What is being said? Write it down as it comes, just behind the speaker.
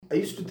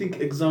used to think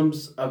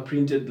exams are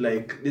printed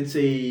like, let's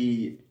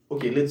say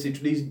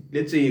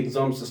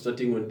exams are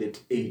starting on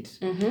date 8.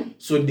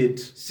 So date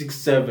 6,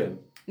 7.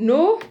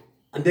 No.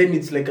 And then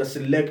it's like a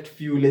select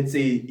few, let's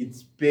say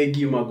it's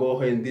Peggy,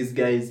 Magoha, and these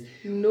guys.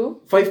 No.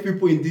 5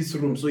 people in this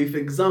room. So if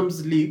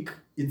exams leak,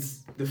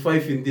 it's the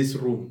 5 in this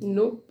room.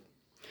 No.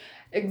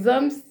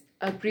 Exams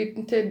are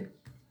printed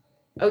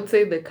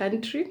outside the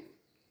country.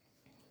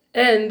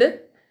 And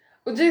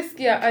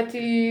ujisikia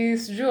ati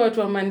sijui watu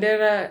wa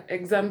Mandera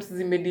exams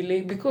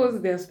zimedelay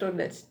because they are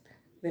stored at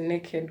the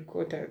NEC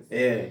headquarters.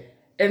 Yeah.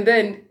 And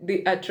then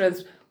they are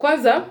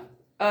Kwanza,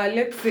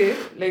 let's say,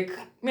 like,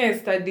 me I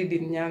studied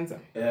in Nyanza.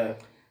 Yeah.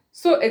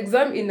 So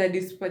exam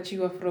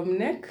dispatchiwa from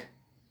NEC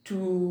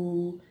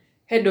to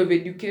head of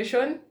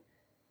education.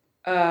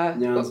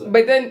 Nyanza.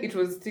 But then it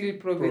was still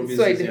province.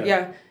 So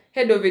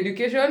head of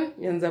education,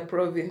 Nyanza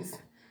province.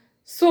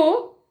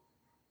 So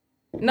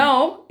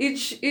now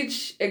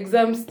each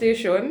exam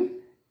station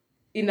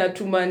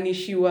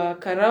inatumanishiwa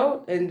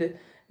Karao and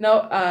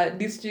now a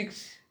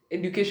district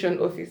education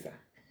officer.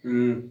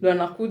 Ndo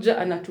anakuja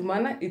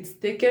anatumana, it's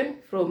taken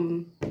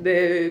from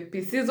the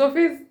PC's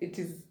office, it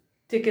is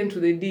taken to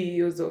the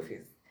DEO's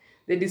office,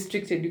 the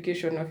district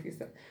education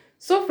officer.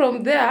 So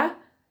from there,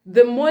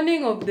 the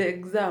morning of the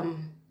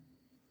exam,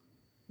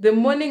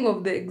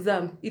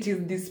 it is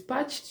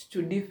dispatched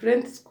to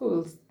different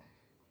schools.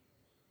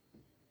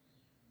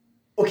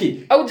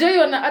 Okay.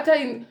 Aujaiona hata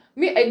I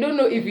don't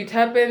know if it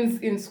happens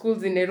in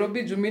schools in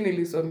Nairobi, jumi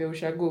nilisomea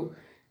Ushago.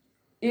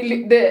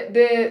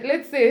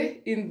 Let's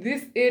say in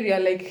this area,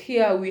 like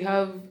here we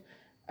have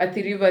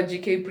Athi River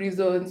GK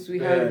prisons, we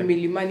have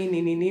Milimani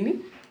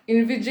nini.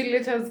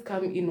 Invigilators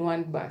come in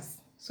one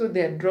bus. So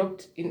they are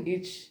dropped in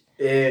each.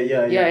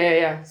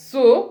 Yeah.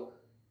 So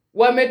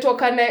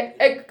wametoka na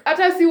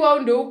hata si wao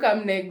ndio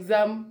ukamna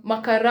exam,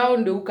 makarao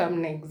ndio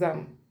ukamna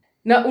exam.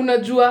 Na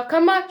unajua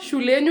kama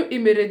shule yenu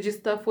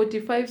imeregister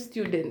 45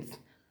 students,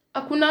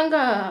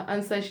 akunanga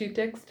answer sheet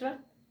extra.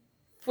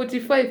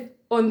 45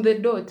 on the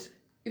dot.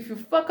 If you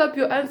fuck up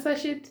your answer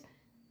sheet,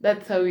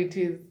 that's how it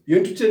is. You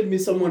want to tell me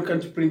someone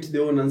can't print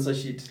their own answer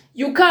sheet?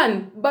 You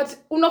can, but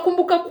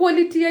unakumbuka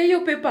quality ya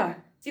hiyo paper.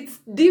 It's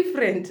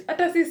different.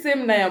 Hata si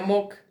same na ya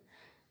mock.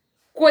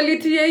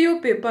 Quality ya hiyo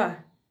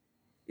paper,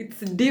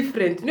 it's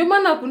different. Ndio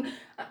maana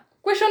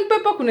question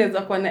paper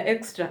kunaweza kuwa na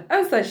extra.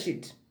 Answer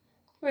sheet,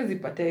 huwezi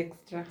pata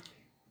extra.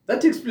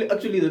 That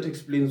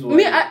explains why.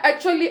 Me,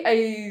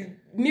 I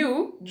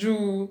knew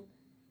juu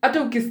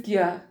hata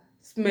ukisikia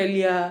smell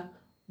ya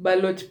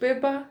ballot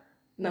paper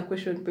na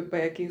question paper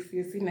ya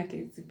KCSE na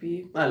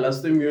KCPE.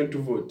 Last time you went to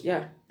vote.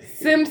 Yeah.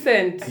 Same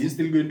scent. Are you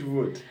still going to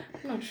vote?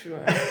 I'm not sure.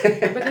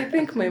 But I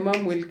think my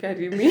mom will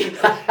carry me.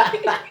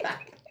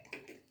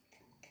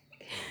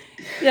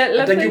 Yeah,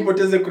 last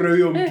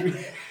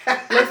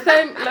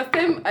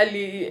time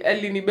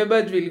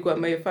alinibeba juu ilikuwa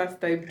my first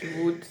time to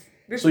vote.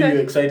 So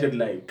you're excited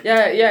like?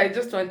 Yeah, I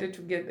just wanted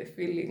to get the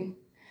feeling.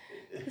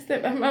 This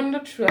time, I'm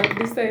not sure. I'll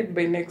decide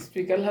by next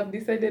week. I'll have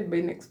decided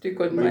by next week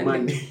on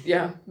Monday.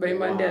 Yeah, by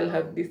Monday I'll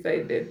have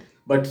decided.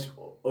 But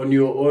on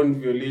your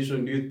own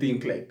violation, do you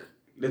think like,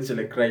 let's say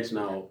like right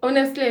now?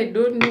 Honestly, I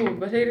don't know,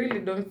 but I really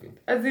don't feel.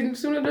 As in,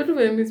 soon I don't know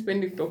when I'm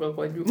spending talking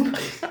kwa juma.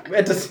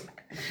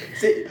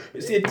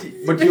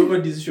 But you have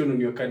a decision on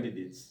your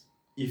candidates.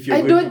 If you're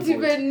I don't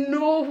even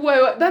know who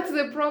I want. That's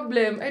the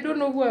problem. I don't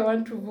know who I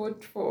want to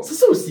vote for.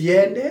 So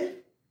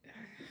usiende?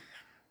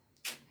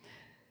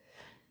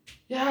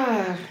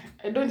 Yeah,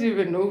 I don't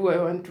even know who I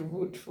want to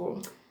vote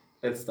for.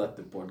 Let's start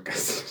the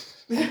podcast.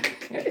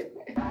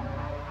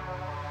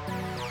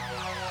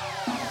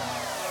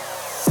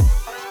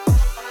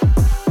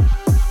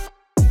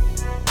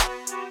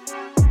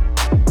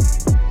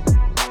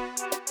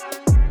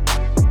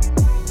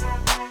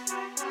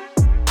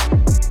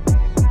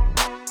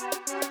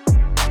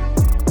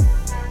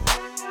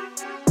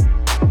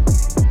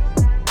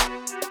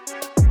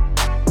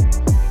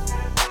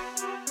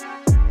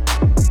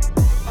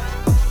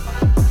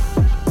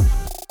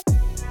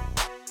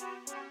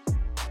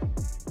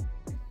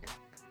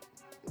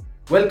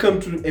 Welcome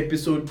to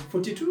episode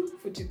 42?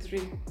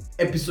 43.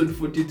 Episode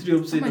 43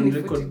 of Said on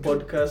Record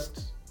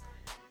podcast.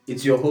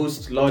 It's your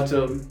host,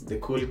 Laughton, the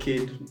cool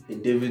kid,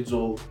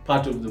 individual,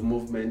 part of the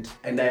movement,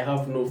 and I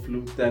have no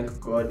flu, thank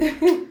God.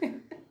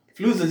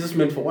 Flus are just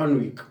meant for 1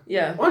 week.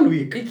 Yeah. 1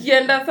 week.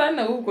 Ikienda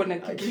sana huko na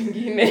kitu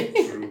kingine.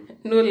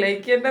 No, like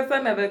ikienda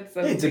sana that's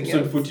something. It's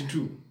episode else.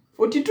 42.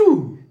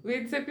 42?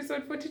 Wait, it's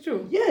episode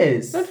 42?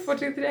 Yes. Not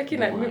 43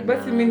 akina,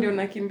 basi mimi ndio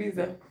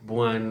nakimbiza.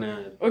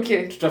 Bwana.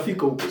 Okay.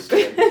 Tutafika huko.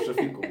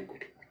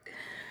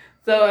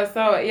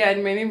 Sawa. Yeah,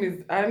 and my name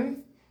is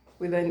Anne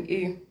with an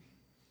E.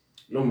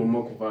 No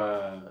mama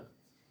kuva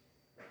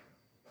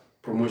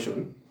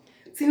promotion.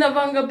 Sina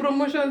vanga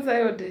promotions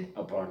yote.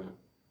 Hapana.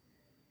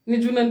 Ni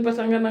juna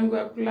nipatanga nangu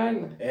ya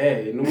kulala.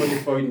 Nobody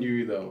found you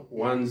with a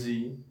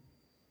onesie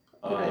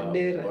or a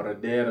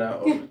dera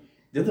or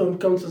the other one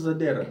counts as a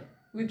dera.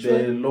 Which the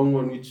one? Long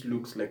one which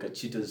looks like a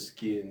cheetah's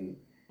skin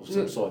of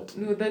some sort.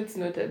 No, that's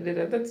not a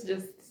dera. That's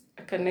just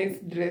a nice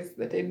dress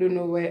that I don't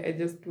know why I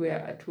just wear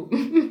at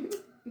home.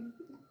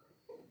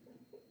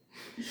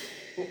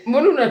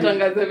 Mbona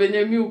unatangaza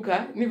venye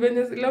miuka? Ni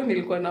venye leo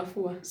nilikuwa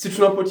nafua. Si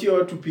tunapatia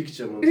watu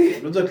picture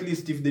man. Not at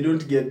least if they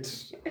don't get,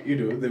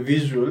 the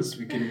visuals,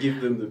 we can give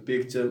them the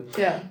picture.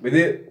 Yeah. But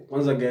then,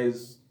 once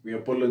guys, we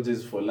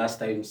apologize for last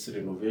time's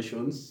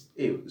renovations.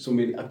 So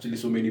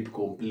many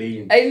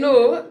complained. I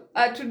know.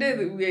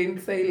 Today we are in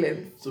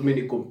silence. So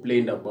many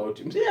complained about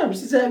him.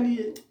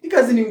 Msizali,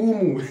 ikazi ni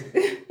ngumu.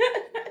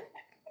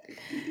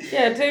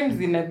 Yeah,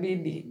 times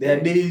inabidi. There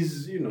are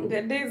days, There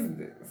are days,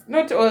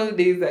 not all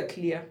days are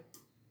clear.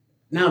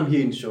 Now I'm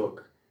here in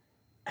shock.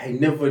 I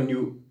never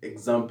knew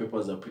exam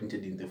papers are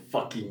printed in the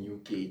fucking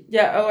UK.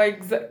 Yeah, our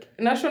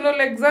national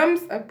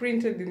exams are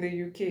printed in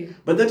the UK.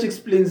 But that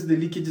explains the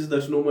leakages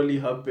that normally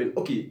happen.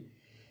 Okay.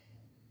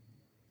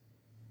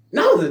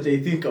 Now that I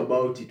think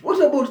about it, what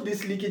about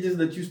these leakages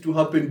that used to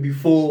happen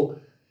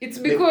before? It's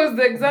because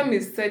the exam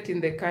is set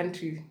in the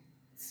country.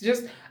 It's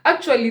just,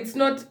 actually, it's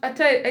not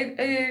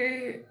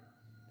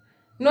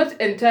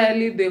not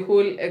entirely the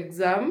whole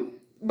exam.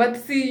 But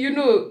see,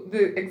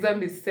 the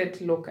exam is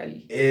set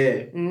locally.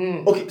 Yeah.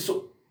 Okay,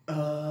 so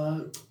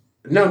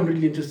now I'm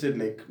really interested,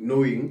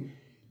 knowing,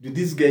 do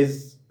these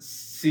guys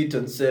sit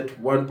and set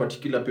one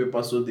particular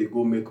paper so they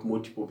go make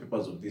multiple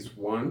papers of this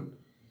one?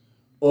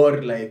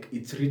 Or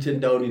it's written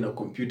down in a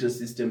computer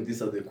system,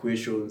 these are the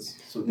questions?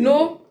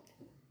 No.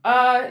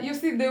 You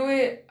see the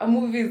way a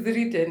movie is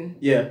written?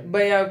 Yeah.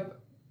 By a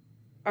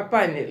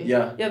panel?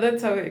 Yeah. Yeah,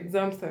 that's how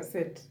exams are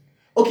set.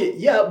 Okay,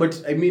 yeah,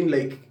 but I mean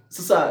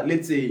so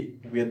let's say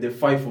we are the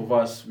 5 of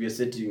us, we are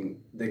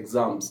setting the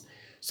exams.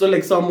 So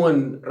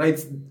someone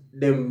writes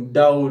them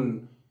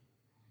down.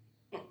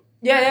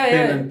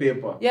 Pen and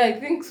paper. Yeah, I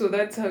think so.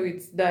 That's how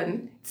it's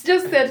done. It's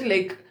just set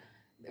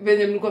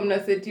venye mlikuwa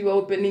mnasetiwa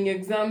opening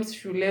exams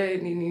shule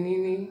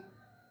nini.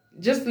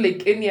 Just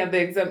like any other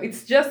exam.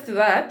 It's just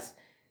that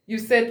you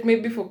set,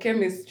 maybe for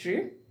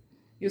chemistry,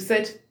 you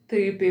set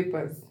 3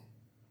 papers.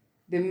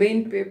 The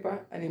main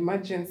paper, an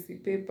emergency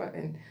paper,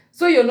 and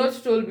so you're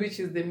not told which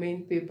is the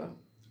main paper.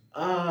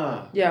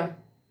 Yeah.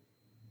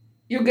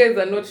 You guys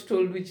are not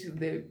told which is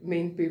the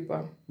main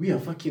paper. We are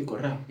fucking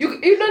corrupt. You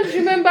don't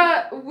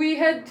remember we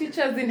had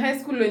teachers in high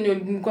school when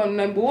you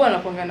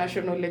were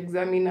national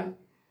examiner.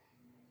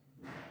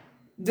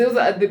 Those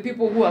are the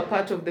people who are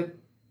part of the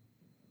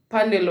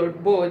panel or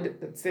board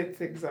that sets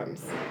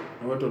exams.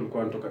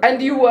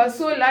 And you were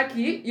so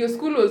lucky, your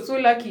school was so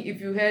lucky if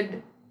you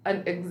had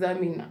an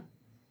examiner.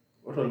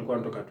 What walikuwa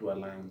natoka to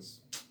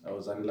Alliance? I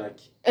was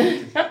unlucky.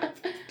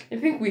 I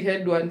think we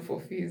had one for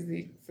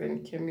physics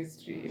and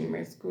chemistry in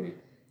my school.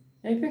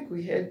 I think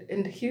we had,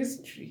 and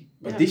history.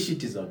 But this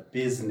shit is a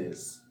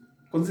business.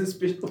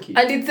 Okay.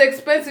 And it's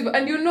expensive.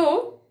 And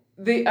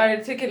they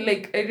are taken,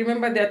 I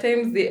remember there are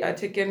times they are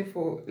taken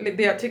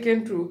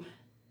to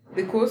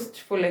the coast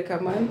for a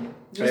month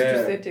just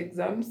to set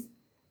exams.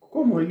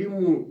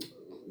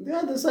 The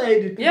other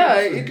side.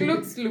 It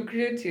looks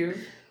lucrative.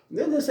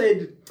 The other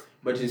side.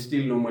 But you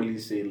still normally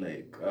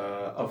say,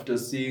 after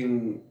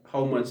seeing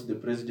how much the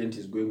president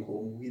is going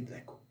home with,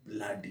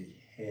 bloody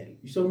hell.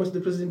 You saw how much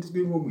the president is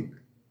going home with?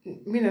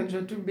 Mi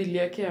najua tu bili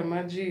yake ya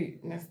maji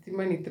na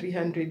stima ni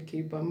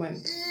 300k per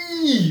month.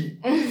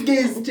 This guy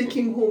is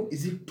taking home,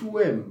 is it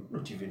 2M?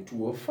 Not even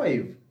 2 or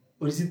 5.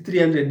 Or is it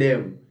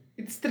 300M?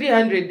 It's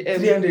 300M.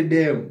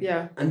 300M.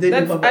 Yeah. And then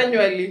that's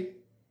annually.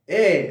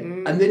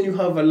 And then you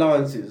have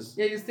allowances.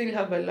 Yeah, you still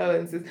have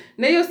allowances.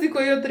 Na hiyo siko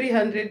hiyo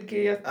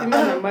 300k ya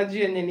stima na maji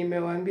yenye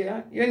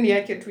nimewaambia. Hiyo ni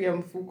yake tu ya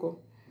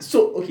mfuko.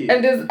 So, okay.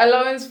 And there's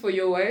allowance for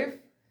your wife.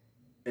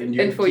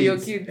 And for your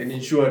kids. And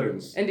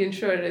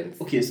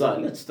insurance. Okay, so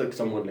let's talk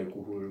someone like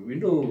Uhuru. We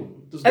know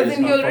those guys. As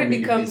in, he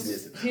already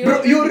comes. He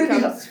already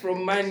comes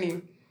from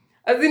money.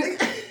 As in,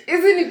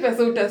 isn't it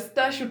pesa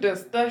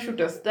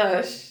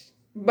utastash?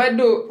 But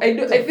no,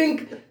 I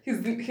think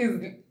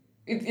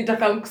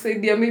itakam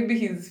kusaidia maybe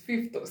his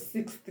 5th or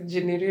 6th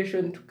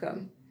generation to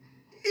come.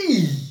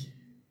 I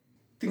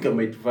think I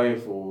might vie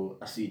for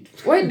a seat.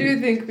 Why do you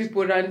think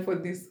people run for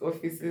these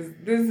offices?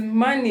 There's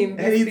money in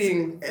these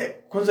things.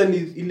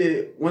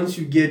 Once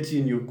you get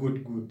in, you're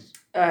good.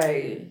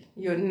 Aye,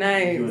 you're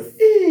nice.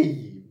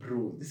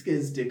 Bro, these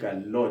guys take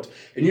a lot.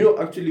 And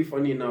actually,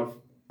 funny enough,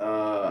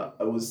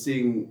 I was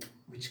saying,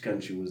 which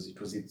country was it?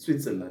 Was it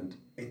Switzerland?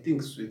 I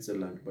think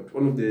Switzerland, but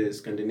one of the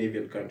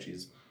Scandinavian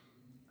countries.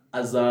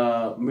 As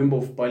a member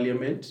of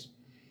parliament,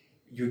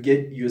 you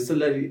get your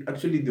salary.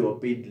 Actually, they were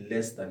paid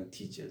less than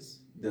teachers,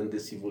 than the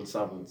civil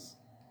servants.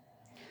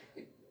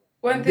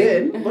 One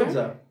thing.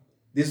 Then,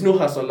 there's no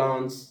house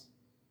allowance.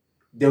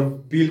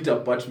 They've built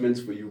apartments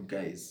for you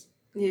guys.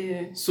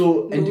 Yeah.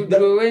 So, and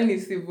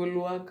civil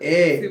work.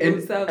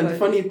 And the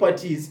funny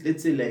part is,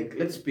 let's say,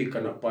 let's pick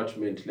an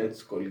apartment.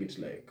 Let's call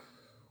it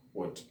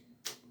what?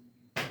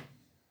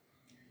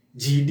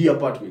 GED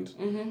apartment.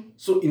 Mm-hmm.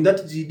 So, in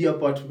that GED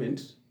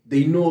apartment,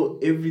 they know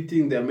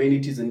everything, the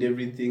amenities and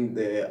everything,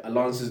 the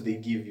allowances they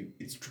give you.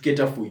 It's to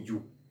cater for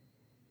you.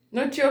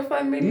 Not your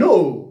family?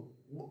 No.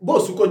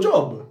 Boss, uko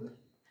job.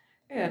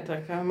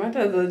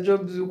 Hata the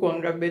jobs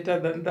uko better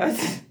than that.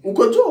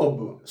 Uko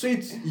job. So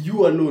it's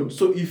you alone.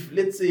 So if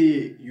let's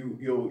say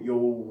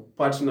your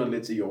partner,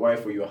 let's say your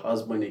wife or your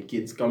husband and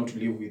kids come to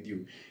live with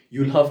you,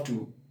 you'll have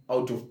to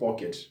out of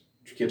pocket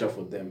to cater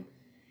for them.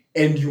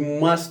 And you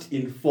must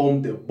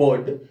inform the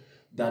board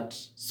that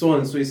so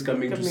and so is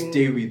coming to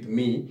stay with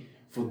me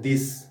for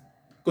this.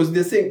 Because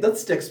they're saying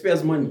that's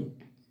taxpayers' money.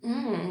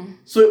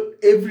 So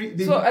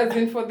as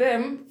in for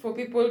them, for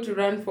people to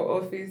run for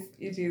office,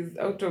 it is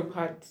out of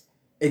heart.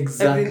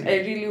 Exactly.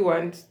 As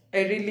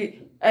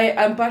in,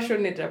 I'm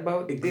passionate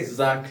about this.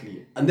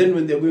 Exactly. And then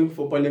when they're going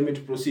for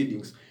parliament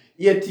proceedings,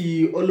 yet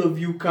all of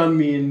you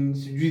come in,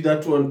 do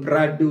that one,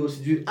 Prado,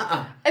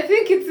 I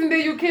think it's in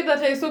the UK that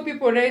I saw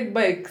people ride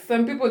bikes.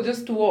 Some people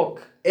just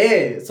walk.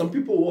 Some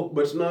people walk,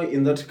 but now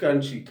in that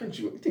country,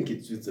 I think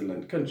it's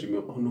Switzerland,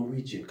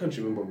 Norwegian, can't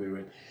remember very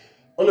well.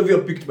 All of you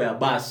are picked by a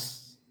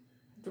bus.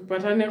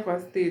 Tupatane kwa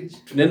stage.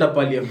 Tunaenda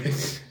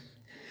parliament.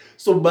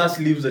 So bus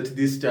leaves at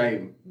this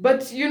time.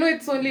 But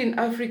it's only in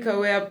Africa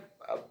where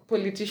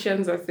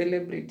politicians are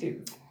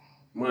celebrities.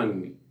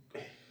 Man,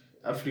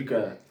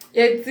 Africa.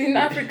 Yeah, it's in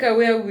Africa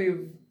where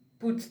we've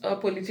put our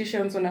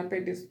politicians on a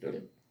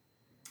pedestal.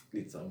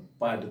 It's a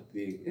bad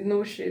thing.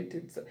 No shit.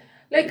 It's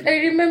like, I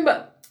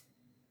remember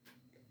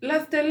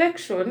last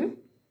election,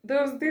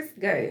 there was this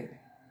guy,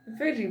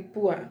 very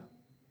poor,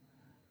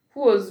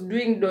 who was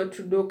doing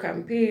door-to-door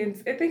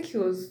campaigns. I think he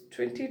was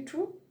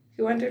 22.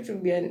 He wanted to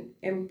be an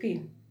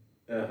MP.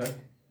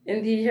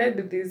 And he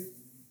had this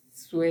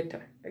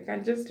sweater. I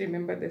can just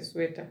remember the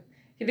sweater.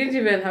 He didn't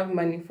even have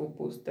money for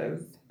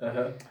posters.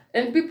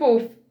 And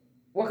people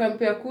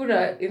wakampea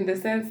kura in the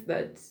sense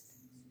that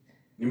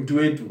ni mtu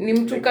wetu. Ni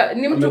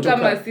mtu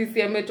kama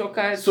sisi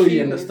ametoka. So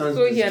he understands.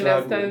 So he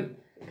understands.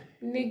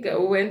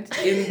 Nigga went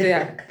in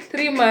there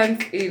 3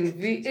 months in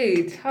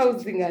V8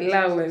 housing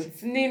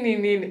allowance.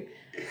 Nini.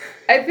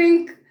 I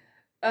think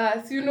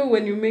so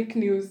when you make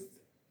news,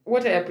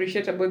 what I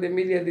appreciate about the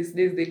media these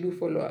days, they do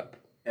follow up.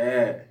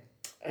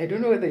 I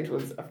don't know whether it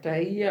was after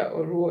a year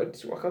or what.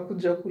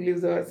 Wakakuja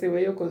kuuliza wasewa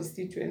your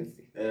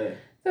constituency.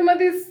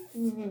 This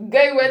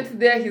guy went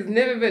there, he's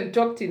never even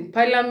talked in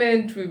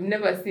parliament, we've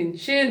never seen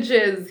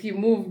changes, he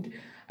moved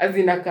as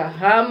in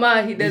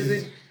akahama, he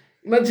doesn't,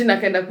 imagine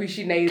akaenda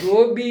kuishi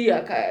Nairobi,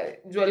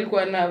 akajua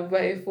alikuwa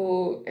anavae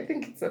for, I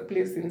think it's a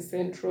place in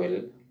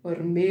Central or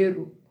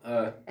Meru.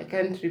 I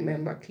can't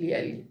remember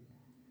clearly.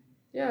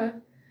 Yeah.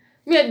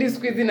 Mi hadi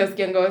siku hizi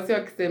nasikianga wase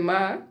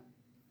wakisema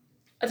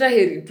hata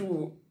heri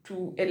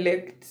to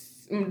elect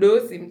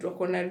mdosi mtu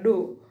akona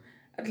do.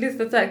 At least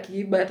hata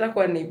akiiba hata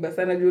kwa neiba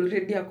sana juu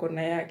already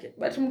akona yake.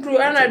 But mtu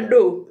ana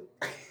do.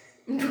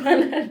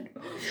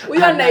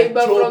 Huyo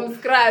anaiba from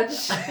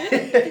scratch.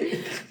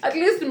 At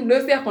least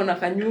mdosi akona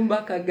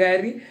kanyumba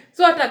kagari.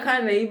 So hata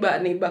kana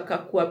naiba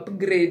ka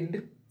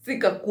upgrade.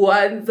 Sika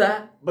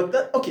kuanza. But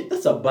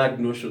that's a bad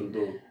notion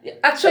though.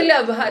 Actually,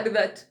 I've heard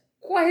that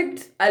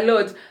quite a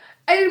lot.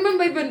 I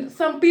remember even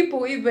some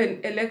people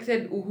even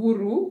elected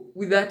Uhuru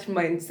with that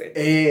mindset.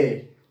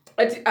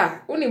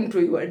 Uni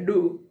mtu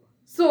iwado.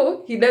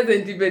 So he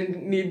doesn't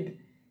even need.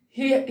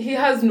 He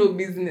has no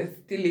business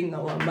stealing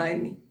our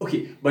money.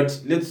 Okay,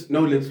 but let's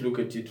look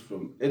at it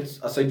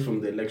aside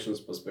from the elections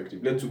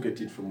perspective, let's look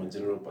at it from a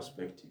general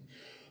perspective.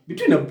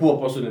 Between a poor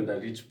person and a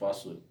rich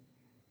person,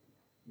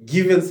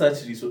 given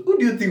such resources, who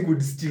do you think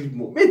would steal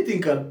more? I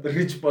think a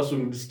rich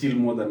person would steal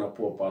more than a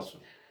poor person.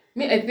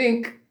 I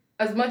think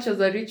as much as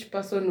a rich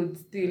person would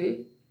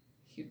steal,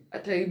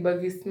 ataiba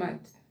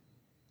V-smart.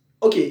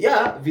 Okay,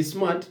 yeah,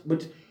 V-smart,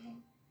 but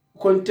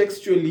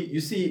contextually, you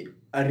see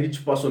a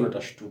rich person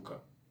atashtuka.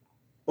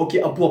 Okay,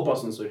 a poor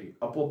person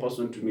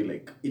to me,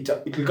 like,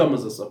 it will come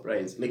as a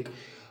surprise. Like,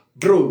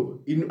 bro,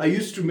 I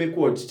used to make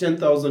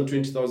 10,000,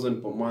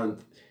 20,000 per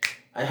month.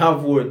 I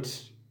have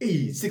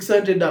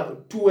 600,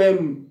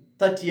 2M,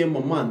 30M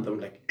a month. I'm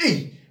like,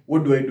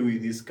 what do I do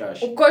with this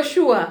cash? Uko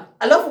sure?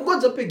 Alafu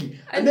ngoja pegi.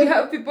 And then you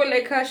have people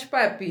like Hush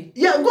Papi.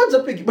 Yeah,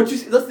 ngoja pegi. But you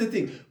see, that's the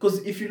thing. Because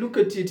if you look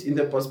at it in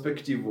the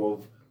perspective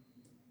of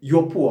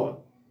you're poor,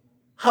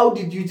 how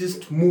did you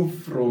just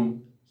move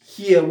from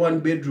here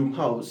 1-bedroom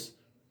house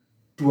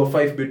to a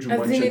 5-bedroom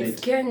mansion?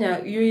 It's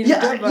Kenya. You're in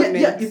government.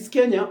 Yeah, it's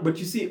Kenya. But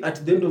you see,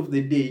 at the end of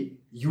the day,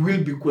 you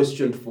will be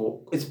questioned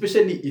for,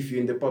 especially if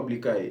you're in the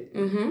public eye.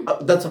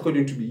 That's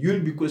according to me. You'll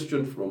be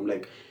questioned from,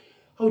 like,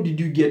 how did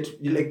you get,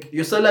 like,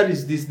 your salary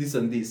is this,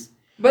 and this.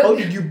 But how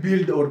did you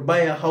build or buy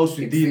a house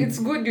within It's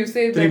good you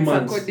say 3 that's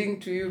months? According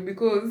to you,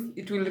 because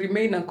it will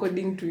remain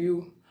according to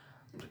you.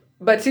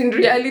 But in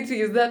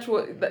reality, is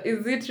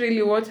it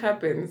really what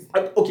happens?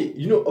 Okay,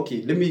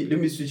 let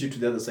me switch it to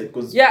the other side.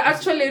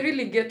 Actually, I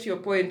really get your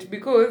point.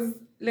 Because,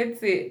 let's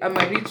say, I'm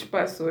a rich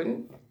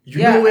person.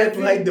 You know where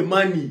to hide the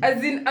money.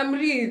 As in, I'm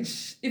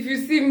rich. If you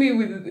see me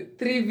with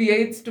 3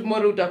 V8s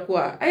tomorrow,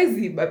 utakuwa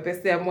aiziba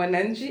pesa ya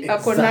mwananchi,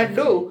 akona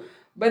do.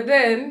 But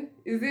then,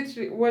 is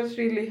it what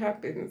really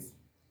happens?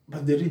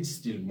 But the rich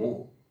steal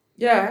more.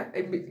 Yeah,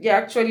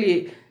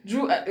 actually,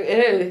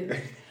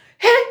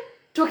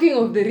 talking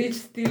of the rich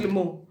steal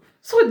more.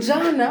 So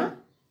Jana,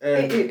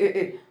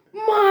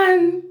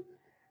 man,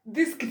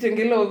 this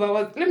Kitengela of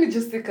ours, let me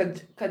just say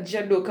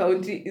Kajiado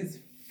County is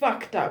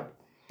fucked up.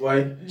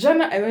 Why?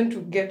 Jana, I went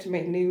to get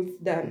my nails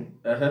done.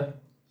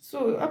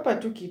 So, hapa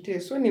tu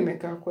Kite, so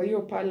nimekaa kwa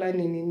hiyo pala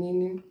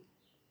nini.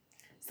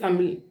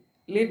 Some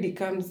lady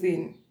comes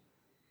in.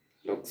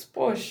 Looks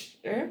posh,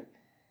 eh?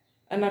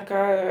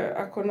 Anaka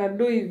akona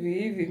do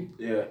hivi.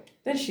 Yeah.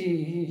 Then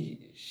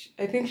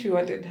I think she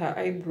wanted her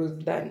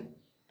eyebrows done.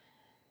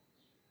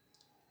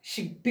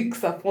 She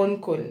picks a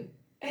phone call.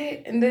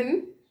 And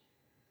then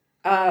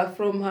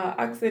from her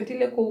accent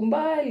ile kwa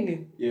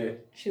umbali. Yeah.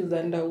 She's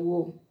under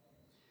war.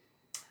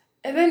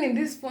 And then in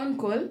this phone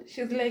call,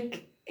 she's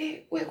like,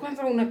 we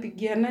kwanza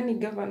unapigia nani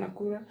governor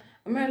kura?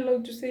 Am I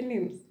allowed to say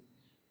names?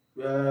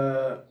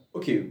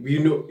 Okay, we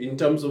know in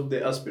terms of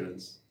the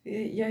aspirants.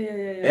 Yeah.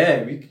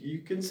 Yeah,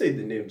 you can say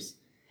the names.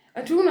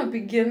 Atu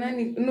unapigia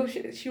nani? No,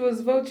 she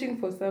was vouching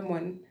for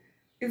someone.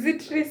 Is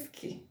it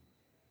risky?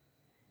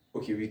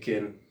 Okay, we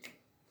can.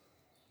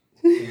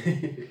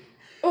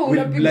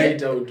 We'll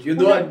blight out. You're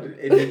the one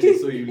editing,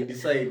 so you'll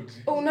decide.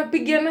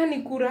 Unapigia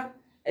nani kura?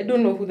 I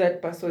don't know who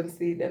that person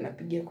said.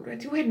 Anapigia kura.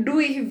 Ati we do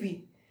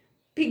hivi.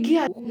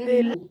 Pigia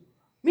mbele.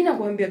 Mimi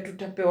nakwambia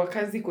tutapewa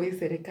kazi kwa hii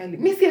serikali.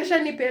 Mimi si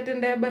ashanipea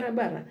tenda ya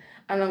barabara.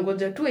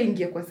 Anangoja tu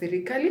aingie kwa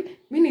serikali,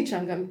 mimi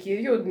nichangamkie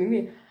hiyo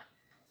nini.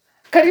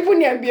 Karibu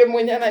niambie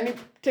mwenye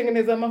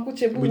ananitengeneza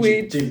makuche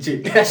wait.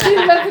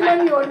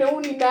 Lazima nione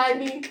uni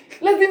nani.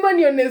 Lazima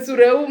nione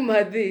sura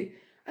umadhi.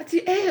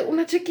 Ati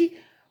unacheki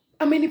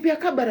amenipea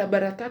ka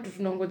barabara 3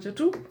 tunangoja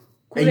tu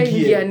kule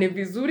ingiane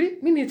vizuri.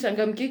 Mimi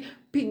nichangamkie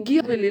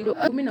pigia lelo.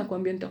 Mimi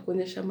nakwambia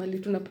nitakuonyesha mali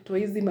tunapatoa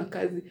hizi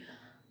makazi.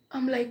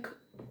 I'm like,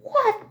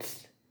 what?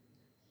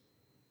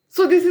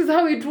 So this is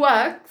how it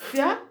works,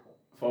 yeah?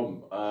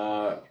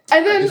 And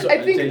then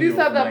I think this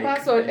other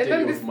person, and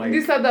then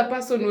this other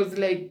person was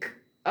like,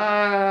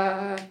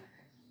 I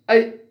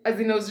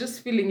was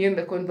just filling in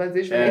the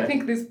conversation. I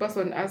think this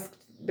person asked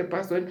the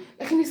person,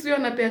 lakini sio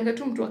anapeanga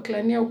tu mtu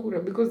aklania ukura,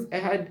 because I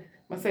had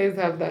Masais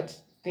have that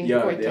thing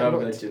quite a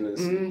lot.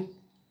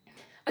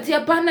 Ati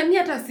hapana mimi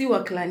hata si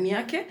wa clan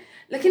yake,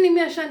 lakini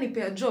mimi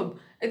ashanipea job.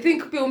 I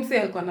think pia umse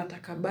alikuwa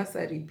anataka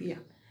basari pia.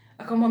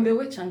 Akamwambia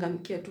we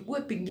changamkia tu,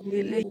 we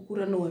pigile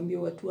kura na uambie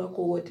watu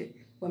wako wote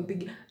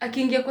wampige.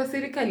 Akiingia kwa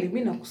serikali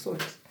mimi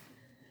nakusort.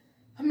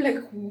 I'm like,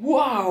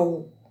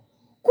 wow.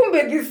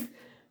 Kumbe this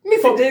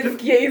mimi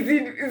sijasikia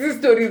hizi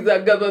stories za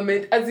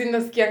government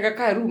azinasikianga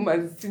ka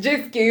rumors.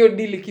 Sijasikia hiyo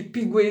deal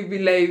ikipigwa hivi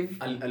live.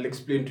 I'll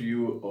explain to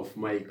you off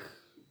mic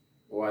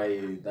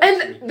why that.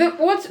 And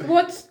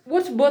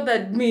what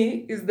bothered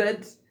me is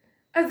that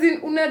as in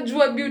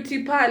unajua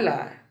beauty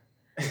parlor.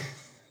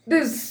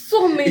 There's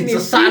so many it's a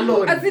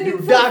salon. As in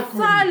it's a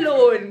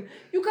salon.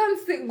 You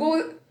can't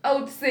go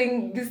out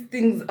saying these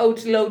things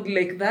out loud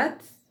like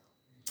that.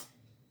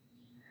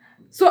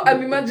 So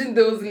I'm imagining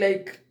there was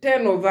like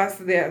 10 of us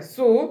there.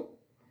 So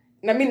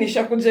na mimi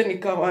nishakuja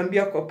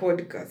nikawaambia kwa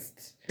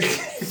podcast.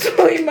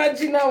 So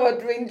imagine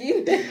watu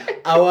wengine.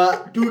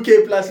 Our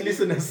 2K plus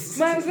listeners.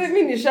 Manze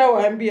mimi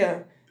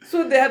nishawaambia.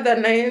 So the other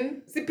 9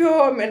 si pia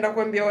wameenda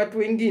kuambia watu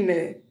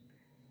wengine.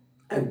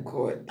 Oh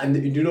God. And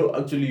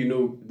actually,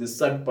 the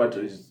sad part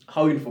is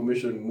how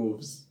information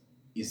moves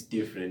is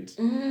different.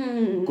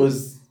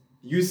 Because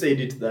you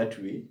said it that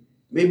way.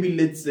 Maybe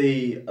let's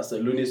say a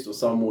salonist or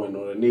someone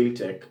or a nail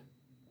tech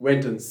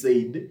went and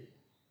said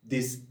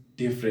this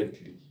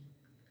differently.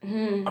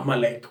 I'm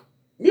like,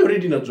 me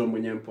already najua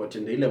mwenye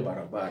important ile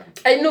barabara.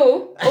 I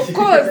know,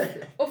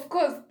 of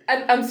course.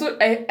 And I'm so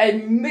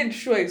I made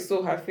sure I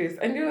saw her face.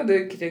 And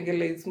the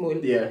Kitengela is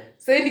small. Yeah.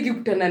 So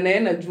nikikutana naye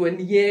najua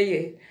ni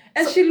yeye.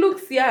 And she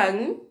looks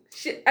young.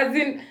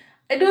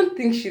 I don't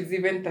think she's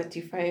even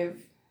 35.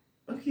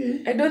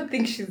 Okay. I don't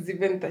think she's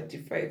even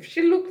 35.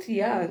 She looked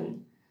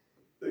young.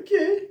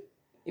 Okay.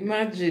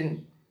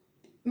 Imagine.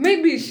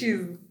 Maybe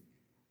she's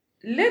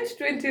late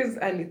 20s,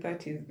 early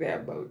 30s,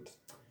 thereabout.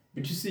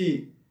 But you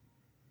see,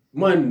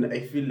 man,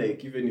 I feel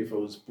like even if I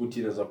was put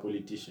in as a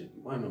politician,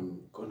 man, I'm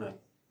gonna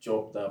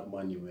chop that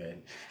money well.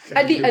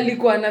 Adi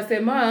alikuwa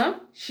anasema,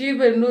 she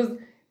even knows,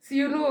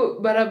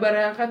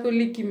 barabara ya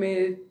Catholic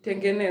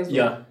imetengenezwa.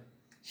 Yeah.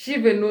 She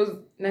even knows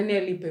nani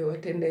alipewa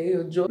tenda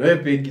hiyo job. No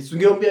peki,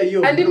 sungeombea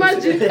hiyo. And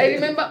imagine, I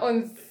remember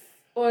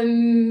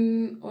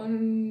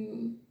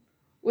on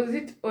was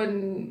it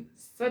on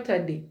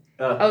Saturday?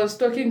 I was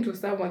talking to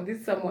someone.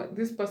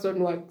 This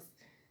person works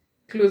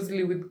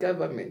closely with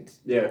government.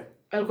 Yeah.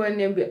 Alikuwa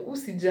ananiambia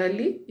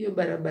usijali hiyo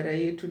barabara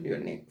yetu ndio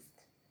next.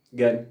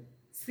 Gani?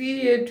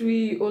 Si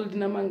yetu Old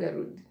Namanga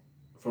Road.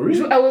 For real?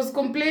 So I was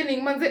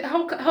complaining, man,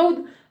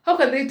 how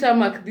can they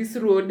tarmac this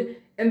road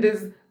and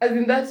as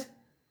in that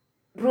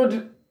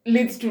road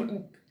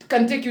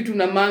can take you to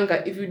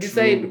Namanga if you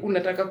decide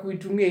unataka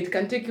kuitumia, it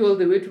can take you all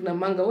the way to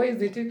Namanga. Why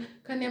is it?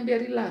 Kaniambia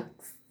relax.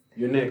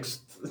 You're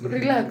next.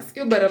 Relax.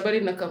 Hiyo barabara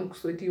inakam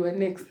kuswetiwa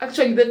next.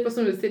 Actually that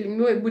person was telling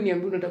me, hebu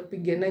niambie unataka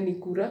kupigia nani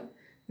kura?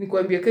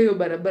 Nikwambia hiyo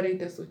barabara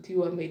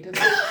itasotiwa ama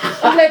itasotiwa.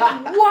 I'm like,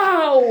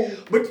 wow.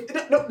 But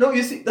no,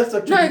 you see, that's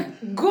actually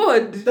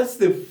good. That's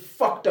the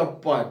fucked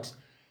up part.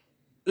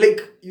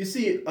 Like, you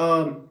see,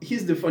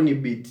 here's the funny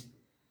bit.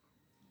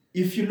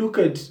 if you look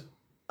at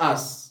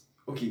us,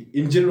 okay,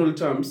 in general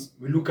terms,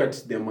 we look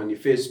at their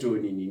manifesto,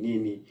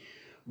 nini.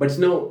 But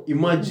now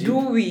imagine. Do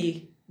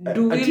we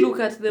look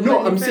at the manifesto?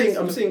 No,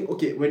 I'm saying,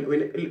 okay, when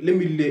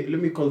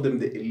let me call them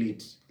the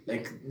elite,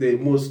 like the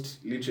most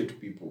literate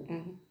people.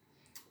 Mm-hmm.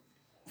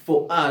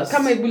 For us.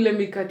 Kama hebu let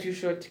me cut you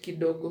short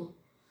kidogo.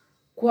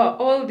 Kwa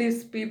all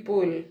these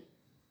people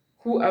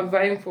who are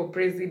vying for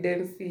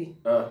presidency.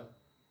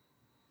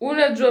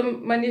 Unajua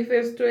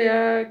manifesto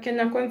ya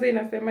Kenya Kwanza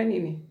inasema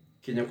nini?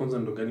 Kenya Kwanza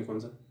ndo gani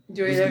kwanza?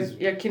 Ndio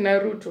ya kina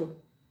Ruto.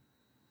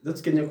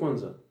 That's Kenya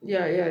Kwanza?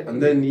 Yeah.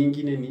 And then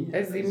nyingine ni?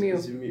 Azimio.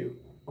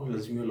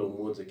 Azimio la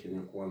umoja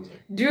Kenya Kwanza.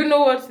 Do you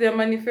know what their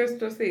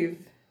manifesto says?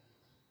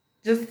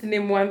 Just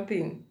name one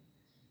thing.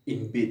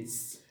 In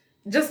bits.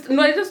 I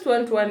just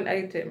want one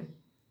item.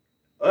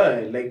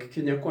 Like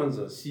Kenya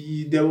Kwanza.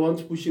 See, they're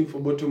ones pushing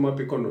for bottom-up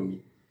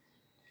economy.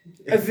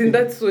 As in,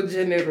 that's so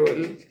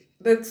general.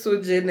 That's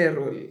so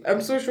general.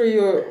 I'm so sure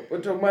your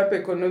bottom-up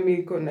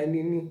economy ikona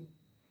nini?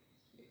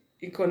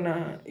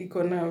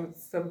 Ikona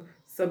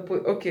sub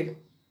okay.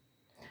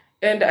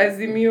 And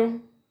Azimio?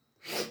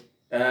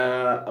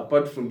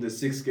 Apart from the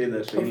 6K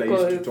that Raila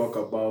used to talk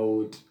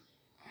about,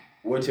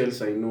 what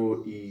else I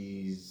know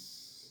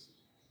is...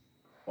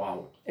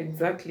 Wow.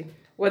 Exactly.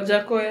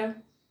 Wajakoya?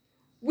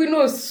 We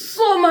know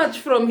so much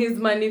from his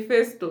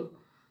manifesto.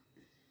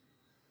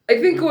 I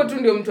think watu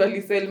ndio mtu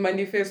alisell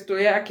manifesto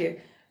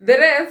yake. The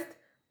rest,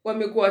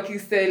 wamekuwa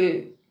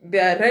wakisell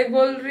their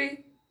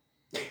rivalry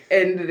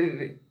and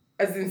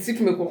as in si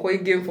tumekuwa kwa hii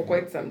game for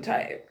quite some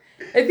time.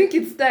 I think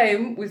it's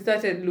time we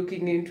started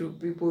looking into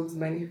people's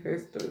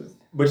manifestos.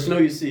 But now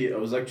you see, I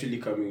was actually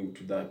coming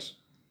to that.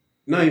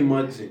 Now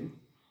imagine,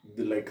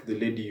 the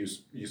lady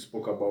you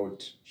spoke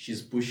about,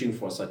 she's pushing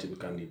for a certain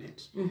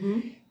candidate. Mm-hmm.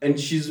 And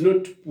she's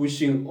not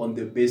pushing on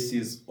the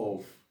basis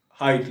of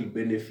how it will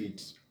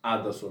benefit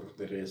others or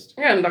the rest.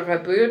 Yeah,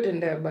 ndakato yote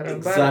nda barabara.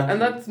 Exactly.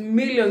 And that's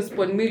millions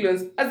upon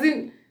millions. As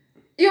in,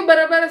 hiyo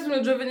barabara si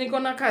unajua venye iko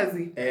na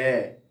kazi.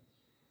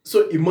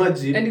 So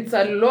imagine... And it's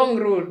a long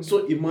road.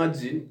 So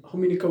imagine, how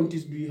many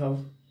counties do we have?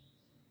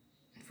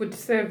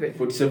 47.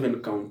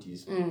 47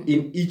 counties.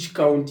 In each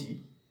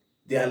county,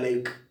 there are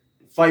like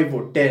 5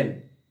 or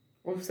 10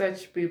 of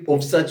such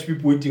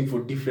people waiting for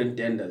different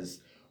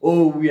tenders.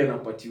 We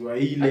anapatiwa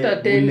ile.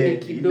 Hata 10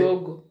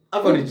 kidogo.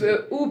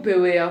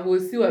 Upewe ya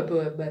hosi,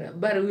 wapewe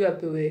barabara, huyu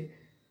apewe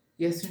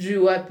ya sijui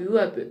wapi,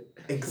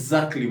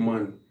 Exactly,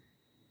 man.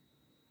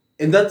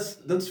 And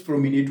that's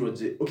from in it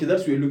was okay.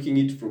 That's we're looking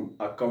at it from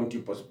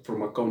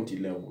a county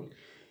level.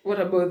 What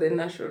about the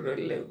national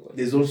level?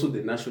 There's also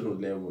the national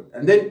level,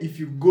 and then if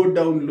you go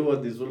down lower,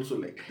 there's also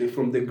like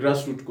from the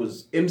grassroots,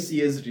 because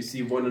MCAs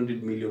receive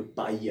 100 million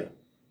per year.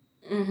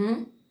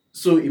 Mm-hmm.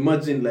 So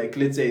imagine, like,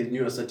 let's say I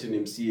knew a certain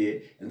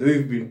MCA, and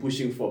we've been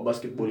pushing for a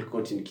basketball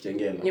court in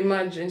Kitengela.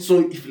 Imagine. So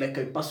if like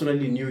I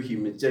personally knew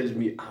him, it tells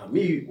me,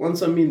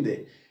 once I'm in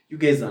there, you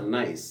guys are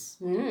nice.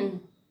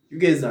 You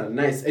guys are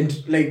nice,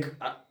 and like.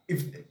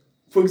 If,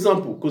 for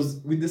example,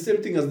 because with the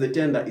same thing as the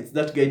tender, it's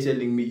that guy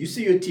telling me, you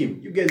see your team,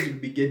 you guys will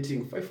be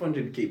getting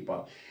 500k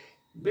per,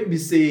 maybe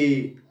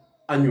say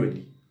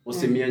annually or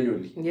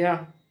semi-annually.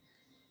 Yeah.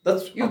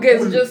 That's you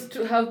guys just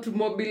have to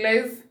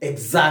mobilize.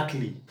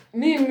 Exactly.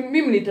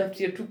 Mimi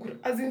nitafutie tu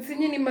as in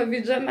sinyi ni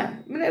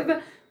mavijana.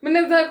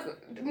 Mnaweza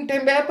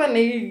mtembea hapa na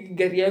hii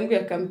gari yangu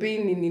ya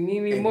campaign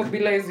nini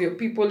mobilize your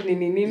people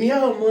nini.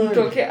 Yeah,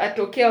 man.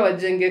 Atokea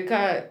wajenge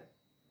ka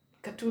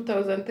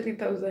 2,000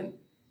 3,000.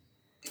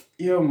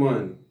 Yeah,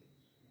 man.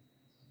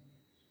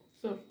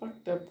 So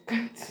fucked up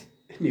cut.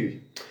 Anyway,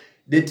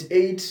 date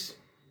 8.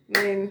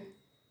 9.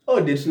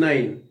 Oh, date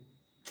 9.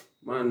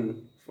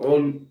 Man, for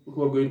all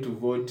who are going to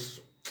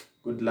vote,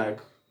 good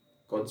luck.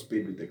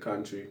 Godspeed with the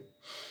country.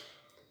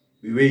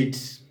 We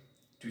wait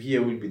to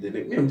hear who will be the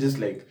next. I'm just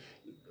like,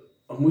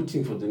 I'm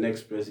waiting for the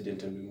next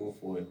president and we move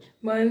forward.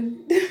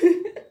 Man.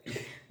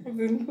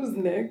 Who's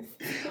next?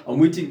 I'm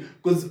waiting.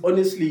 Because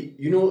honestly,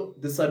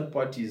 the sad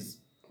part is,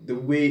 the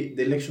way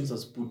the elections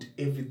has put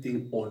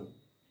everything on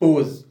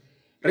pause.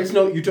 Right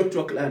now, you talk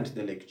to a client,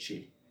 they're like,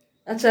 chill.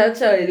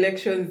 Acha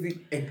elections.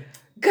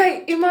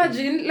 Guy,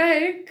 imagine,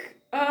 like,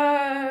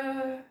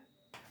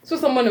 so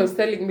someone was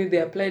telling me they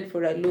applied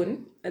for a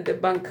loan at the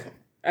bank,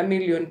 $1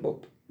 million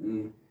bob.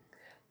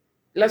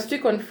 Last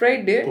week on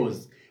Friday.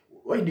 Pause.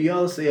 Why do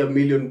y'all say $1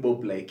 million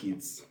bob like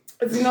it's...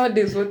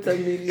 Nowadays, what's $1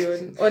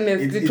 million?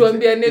 Honestly,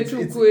 tuambiane tu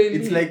kweli.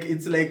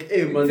 It's like,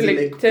 hey man,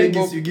 like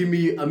Peggy's, you give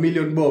me $1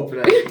 million bob,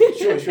 right?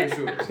 Sure.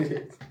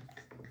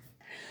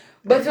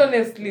 But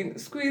honestly,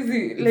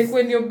 squeezy, like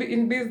when you're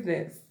in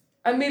business,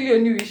 $1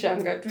 million you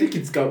ishanga. I think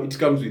it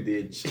comes with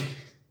age.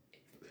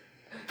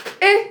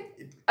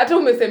 Hata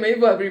umesema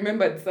hivyo, I've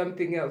remembered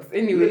something else.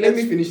 Anyway, let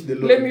me finish the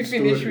Let me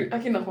finish.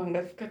 Akina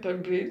kwanga scatter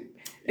brain.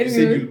 You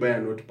said you'll buy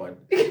a notepad.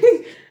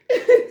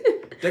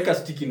 Take a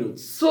sticky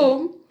notes.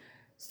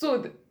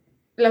 So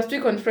last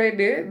week on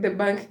Friday, the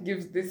bank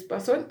gives this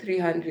person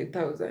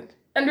 300,000.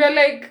 And we're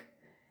like,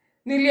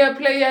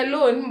 nili-apply a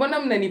loan, mbona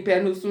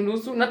mnanipea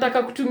nusu,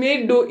 nataka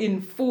kutumia do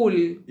in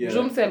full. Yeah.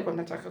 Jumse alikuwa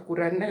nataka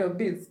kurun nayo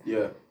biz.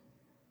 Yeah.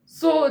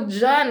 So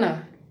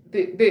jana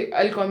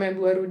alikuwa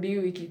ameambiwa rudi hii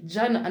wiki.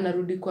 Jana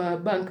anarudi kwa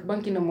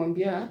bank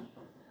inamwambia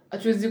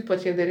hatuwezi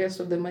kupatia the rest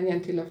of the money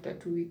until after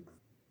 2 weeks.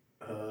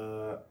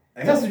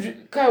 Sasa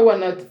kaa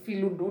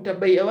wanafeel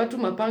utabaia watu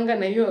mapanga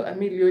na hiyo $1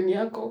 million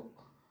yako.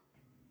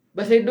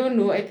 But I don't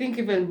know. I think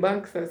even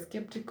banks are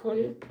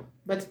skeptical.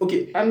 But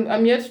okay,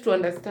 I'm yet to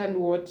understand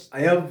what.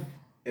 I have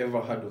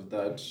ever heard of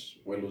that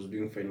while I was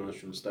doing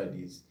financial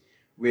studies,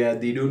 where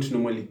they don't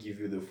normally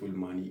give you the full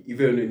money.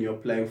 Even when you're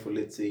applying for,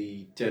 let's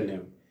say,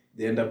 10M,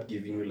 they end up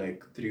giving you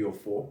like 3 or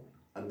 4,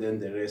 and then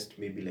the rest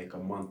maybe like a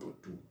month or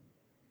 2.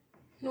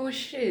 No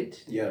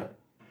shit. Yeah.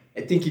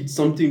 I think it's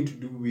something to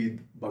do with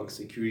bank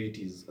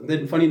securities. And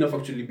then funny enough,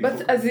 actually...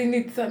 But as in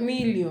it's $1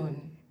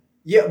 million.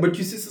 Yeah, but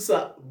you see,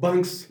 Sasa,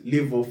 banks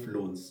live off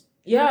loans.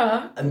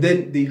 Yeah. And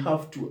then they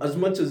have to, as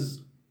much as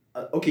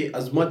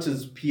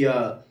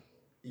Pia,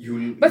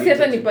 you'll... But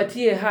hata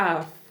nipatie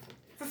half.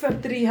 Sasa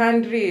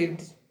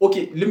 300.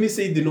 Okay, let me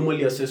say they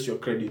normally assess your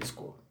credit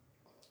score.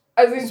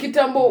 As in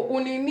kitambo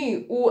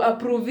unini,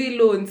 approve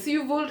loans.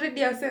 You've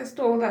already assessed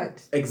all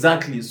that.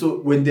 Exactly. So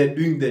when they're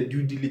doing their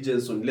due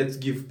diligence on let's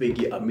give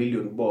Peggy $1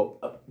 million bob,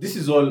 this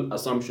is all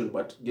assumption,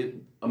 but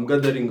I'm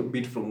gathering a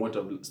bit from what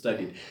I've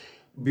studied.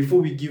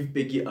 Before we give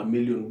Peggy $1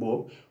 million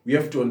bob, we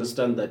have to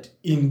understand that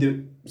in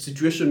the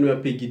situation where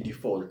Peggy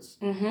defaults,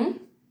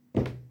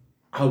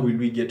 how will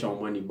we get our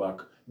money back?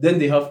 Then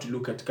they have to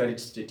look at current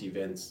state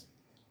events.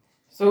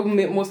 So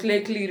most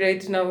likely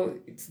right now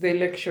it's the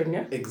election,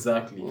 yeah?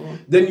 Exactly.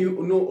 Then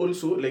you know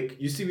also, like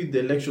you see with the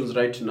elections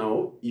right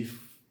now, if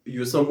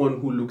you're someone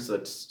who looks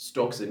at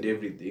stocks and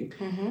everything,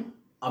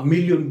 $1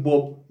 million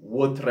bob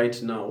worth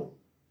right now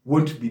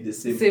won't be the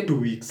same 2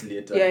 weeks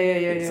later. Yeah.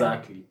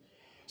 Exactly. Yeah.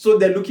 So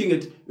they're looking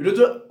at... As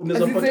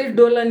you say,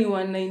 dollar ni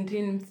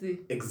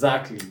 119.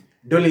 Exactly.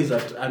 Dollar is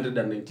at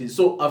 119.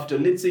 So after,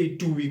 let's say,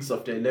 2 weeks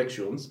after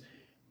elections,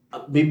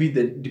 maybe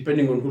then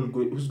depending on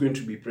who's going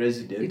to be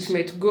president, it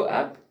might go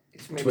up,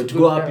 it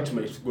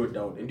might go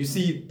down. And you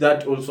see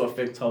that also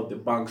affects how the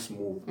banks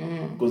move,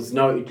 because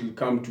now it will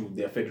come to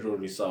their federal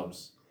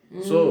reserves.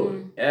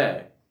 So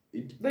yeah,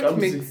 that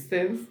makes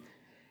sense.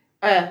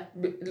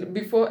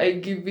 Before I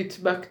give it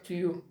back to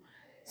you,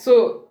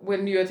 so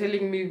when you are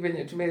telling me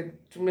when to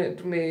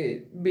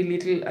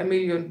belittle $1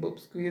 million bob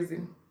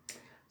squeezing,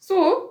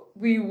 so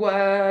we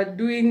were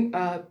doing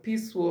a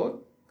peace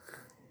walk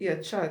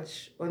at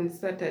church on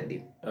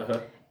Saturday.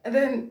 And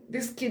then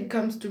this kid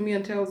comes to me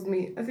and tells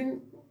me, I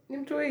think,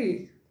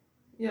 nimtoi.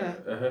 Yeah.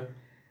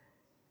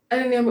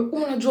 And then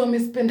unajua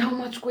amespend how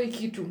much kwa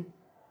kitu?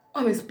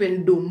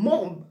 Amespend do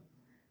mob.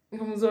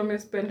 Nikamwambia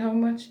amespend how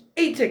much?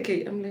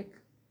 80k. I'm like,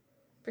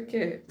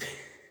 peke.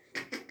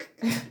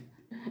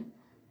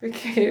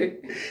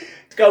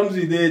 It comes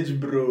with age,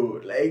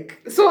 bro.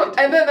 Like so,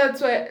 and then that's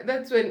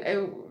when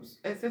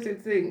I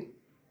started saying,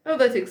 now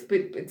that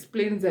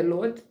explains a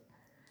lot.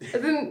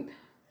 As in,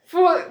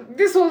 for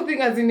this whole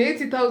thing, as in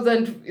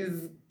 80,000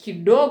 is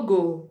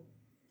kidogo.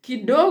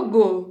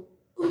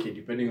 Okay,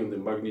 depending on the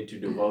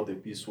magnitude of how the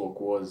peace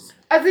walk was.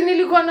 As in,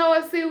 ilikuwa na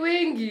wase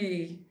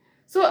wengi.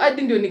 So,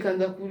 hadi ndio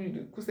nikaanza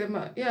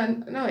kusema, yeah,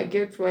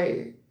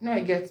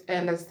 I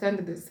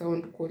understand the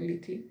sound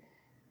quality,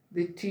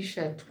 the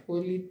t-shirt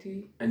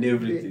quality. And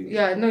everything.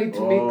 It makes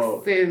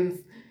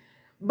sense.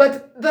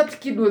 But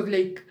that kid was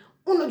like,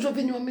 unajua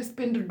venye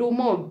wamespend do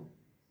mob.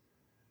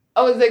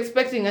 I was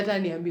expecting hata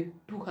niambie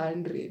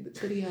 200,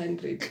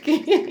 300.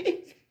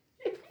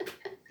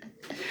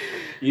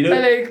 You know,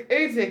 like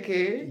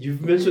 80k.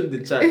 You've mentioned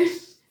the church.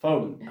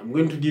 Fam, I'm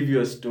going to give you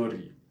a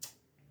story.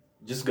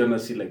 Just gonna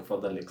see like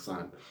father like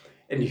son.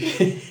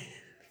 Anyway.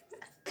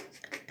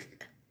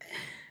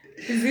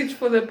 Is it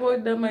for the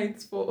pod,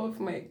 it's for off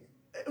mic?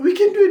 We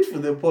can do it for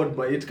the pod,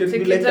 but it can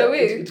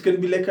it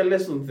can be like a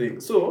lesson thing.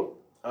 So,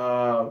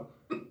 I'm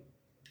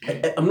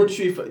not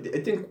sure if I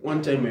think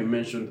one time I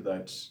mentioned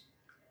that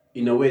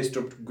in a way I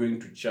stopped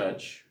going to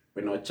church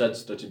when our church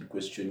started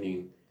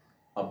questioning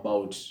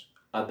about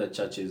other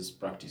churches'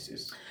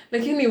 practices.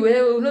 Lakini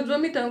wewe unajua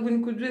mimi tangu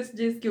nikujue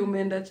sijasikia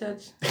umeenda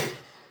church.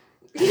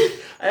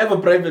 I have a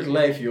private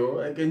life,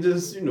 yo. I can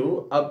just,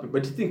 up.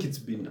 But I think it's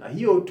been a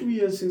year or 2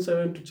 years since I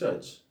went to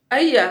church.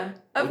 Aya,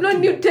 I've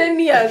known you 10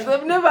 years.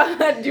 I've never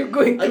heard you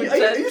going to church.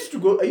 I used to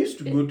go. I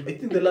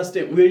think the last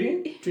time we're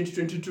in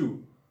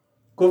 2022.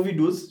 COVID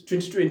was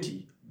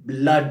 2020.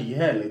 Bloody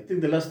hell! I think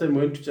the last time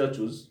I went to church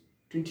was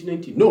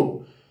 2019.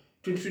 No,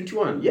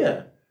 2021.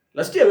 Yeah,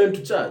 last year I went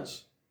to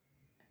church.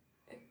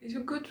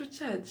 You go to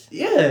church?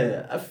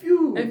 Yeah, a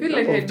few. I feel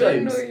like I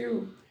don't know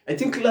you. I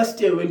think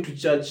last year I went to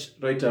church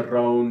right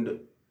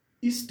around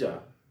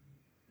Easter.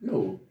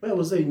 No, where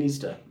was I in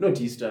Easter? Not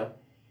Easter.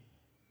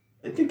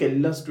 I think I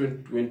last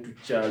went to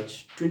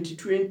church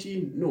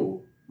 2020.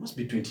 No, must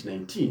be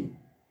 2019.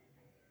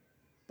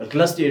 But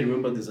last year I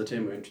remember there's a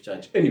time I went to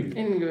church.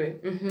 Anyway.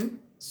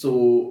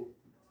 So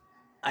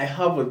I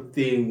have a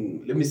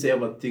thing. Let me say I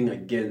have a thing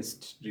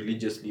against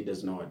religious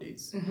leaders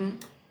nowadays.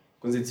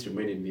 Because it's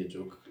reminded me a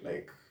joke.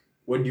 Like,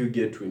 what do you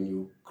get when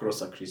you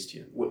cross a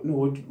Christian? What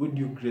do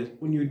you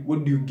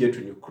get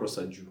when you cross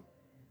a Jew?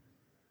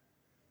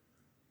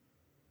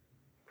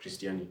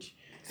 Christianity.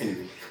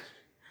 Anyway.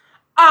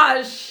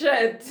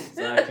 Shit.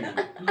 Exactly.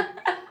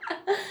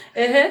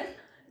 Uh-huh.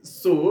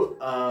 So,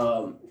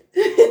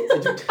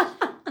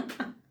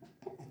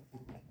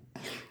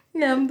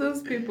 Yeah, I'm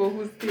those people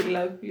who still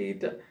laugh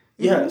later.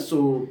 Yeah,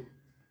 so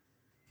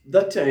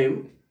that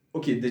time,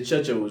 okay, the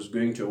church I was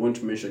going to, I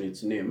won't mention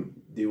its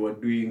name, they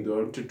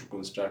wanted to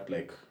construct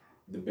like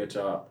a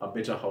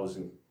better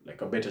housing,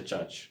 like a better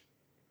church.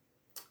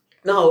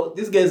 Now,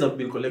 these guys have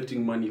been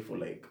collecting money for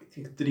like, I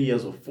think 3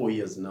 years or 4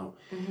 years now.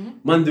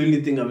 Man, the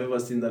only thing I've ever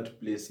seen that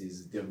place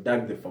is they've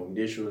dug the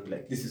foundation,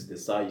 like this is the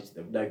site,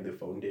 they've dug the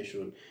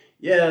foundation.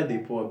 Yeah, they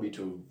pour a bit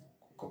of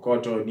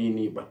kokoto,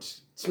 nini, but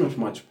it's not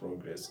much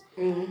progress.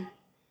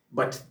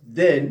 But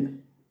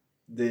then,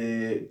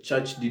 the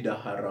church did a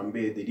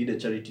harambe, they did a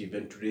charity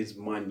event to raise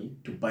money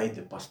to buy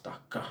the pastor a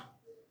car.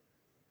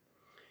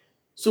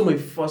 So my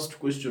first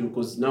question,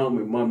 because now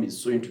my mom is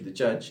so into the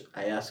church,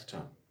 I asked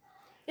her.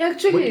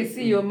 Actually, I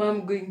see your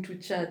mom going to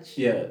church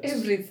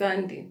every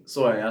Sunday.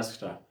 So I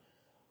asked her,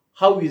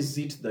 how is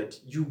it that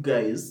you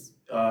guys,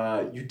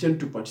 you tend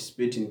to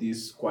participate in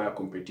these choir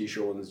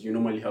competitions, you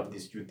normally have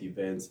these youth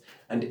events,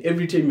 and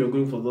every time you're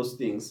going for those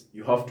things,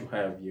 you have to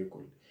hire a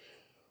vehicle.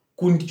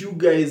 Couldn't you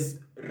guys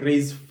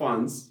raise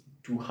funds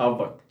to have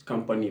a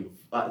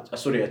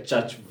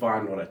church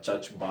van or a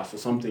church bus or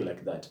something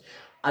like that?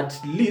 At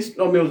least,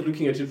 I was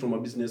looking at it from a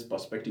business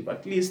perspective,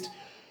 at least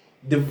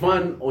the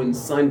van on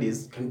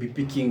Sundays can be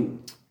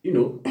picking, the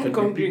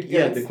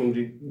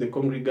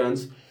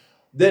congregants.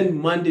 Then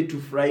Monday to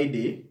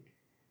Friday,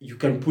 you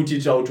can put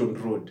it out on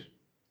road.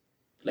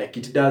 Like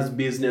it does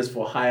business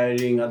for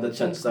hiring other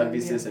church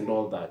services and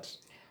all that.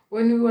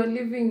 When we were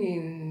living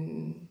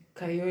in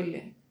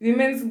Kayole,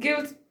 Women's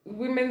Guild,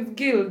 Women's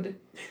Guild,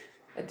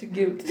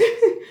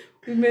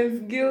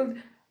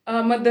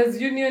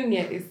 Mothers Union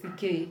near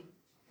ACK,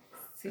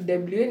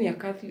 CWA near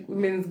Catholic,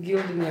 Women's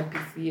Guild near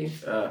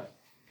PCA.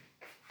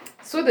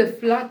 So the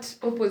flat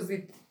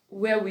opposite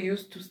where we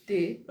used to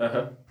stay,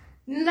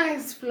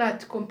 nice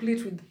flat,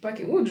 complete with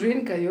parking.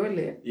 Drain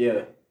Kayole.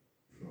 Yeah.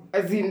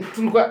 As in,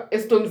 tulikuwa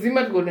esto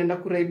mzima tunaenda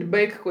kuride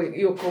bike kwa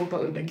hiyo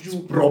compound. Like it's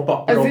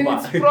proper. As in,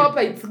 it's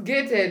proper, it's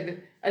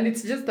gated, and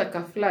it's just like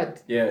a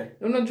flat. Yeah.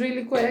 Unajua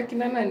ilikuwa ya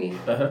kina nani?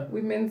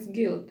 Women's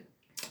Guild.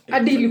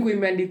 Hadi ilikuwa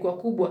imeandikwa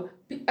kubwa.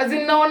 As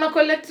in, naona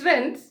collect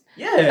rent.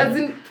 Yeah. As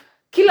in,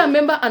 kila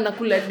member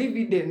anakula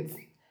dividends.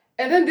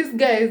 And then these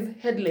guys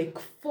had like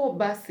 4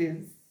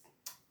 buses.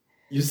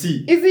 You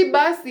see? Easy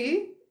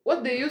basi,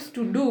 what they used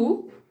to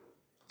do,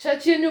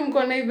 church yenyu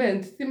mko na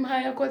event,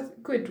 simhaya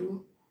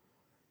kwetu.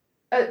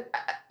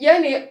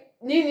 Yani,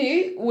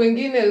 nini,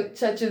 wengine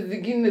churches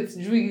zingine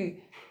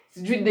sijui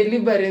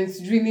deliverance,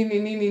 sijui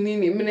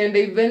nini, mnaenda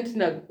event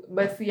na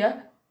basi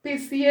ya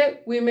PCA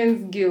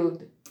Women's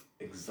Guild.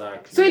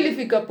 Exactly. So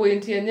ilifika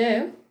point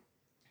yenye,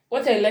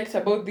 what I liked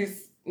about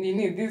this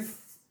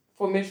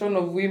formation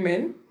of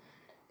women,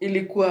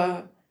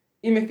 ilikuwa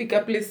imefika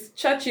place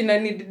church ina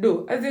need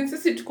do. As in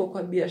sisi tuko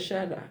kwa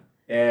biashara.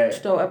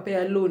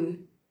 Tutawapea loan.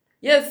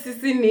 Yes,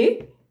 sisi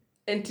ni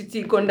entity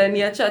iko ndani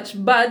ya church,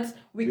 but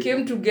we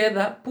came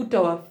together, put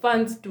our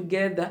funds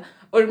together,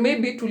 or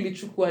maybe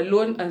tulichukua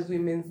loan as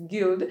Women's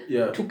Guild,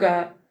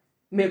 tuka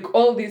make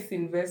all these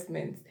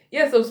investments.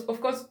 Yes, of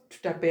course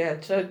tutapea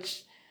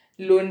church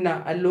loan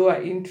na a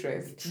lower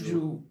interest.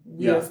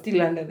 We are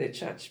still under the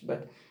church,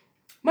 but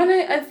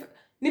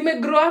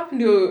nime grow up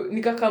ndio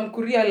nikakam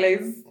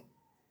kurealize,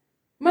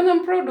 man,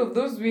 I'm proud of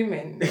those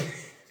women.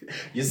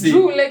 You see,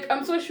 like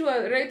I'm so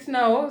sure right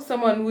now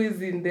someone who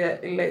is in their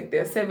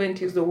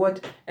 70s or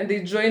what, and they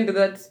joined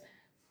that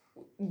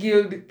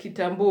guild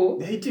kitambo,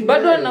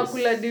 bado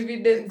anakula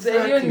dividends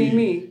za hiyo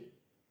nini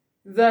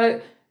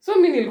za. So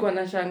mimi nilikuwa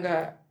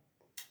nashanga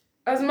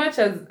as much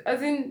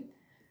as in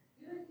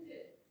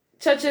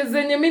churches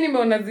zenye mimi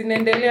nimeona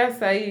zinaendelea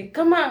sahi,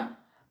 kama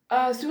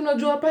si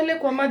unajua pale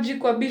kwa maji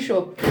kwa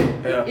Bishop,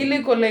 ile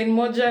iko line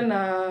moja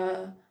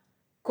na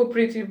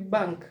Cooperative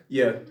Bank.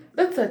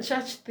 That's a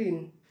church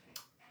thing.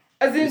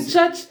 As in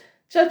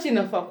church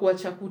inafaa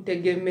kuacha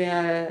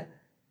kutegemea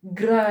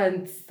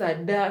grants,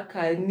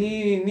 sadaka,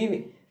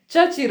 nini.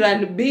 Church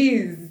run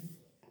biz.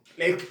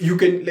 Like you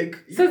can like.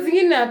 Sasa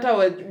zingine hata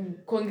wa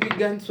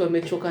congregants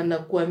wamechoka na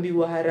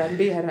kuambiwa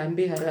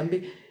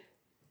harambe.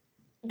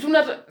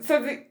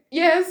 Sasa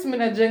yes,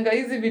 mnajenga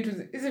hizi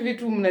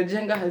vitu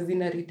mnajenga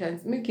hazina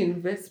returns. Make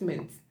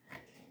investments.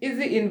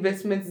 Hizi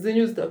investments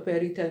zenyu zitapea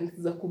returns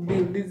za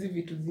kubuild hizi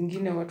vitu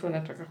zingine watu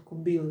wanataka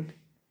kubuild.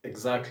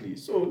 Exactly.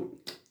 So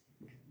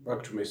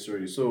back to my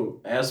story.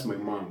 So I asked my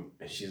mom,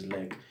 and she's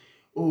like,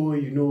 oh,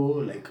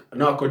 like,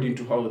 now according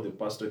to how the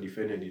pastor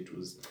defended it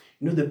was,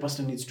 the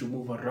pastor needs to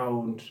move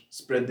around,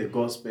 spread the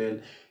gospel.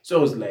 So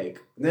I was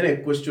like, then I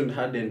questioned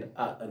her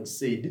and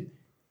said,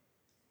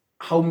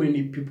 how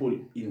many people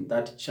in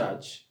that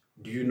church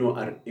do you know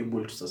are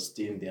able to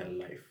sustain their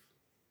life?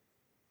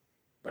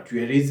 But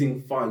we are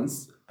raising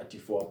funds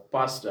for a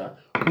pastor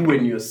who,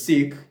 when you're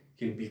sick,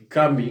 he'll be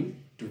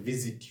coming to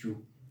visit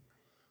you.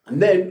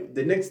 And then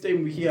the next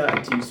time we hear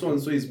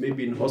so-and-so is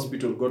maybe in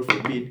hospital, God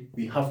forbid,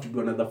 we have to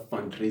do another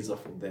fundraiser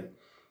for them.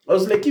 I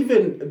was like,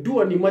 even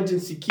do an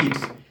emergency kit.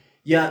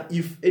 Yeah,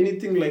 if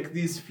anything like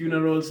this,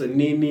 funerals and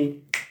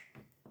nini,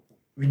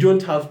 we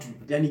don't have to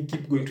then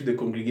keep going to the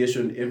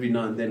congregation every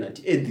now and then at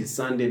this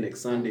Sunday,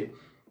 next Sunday.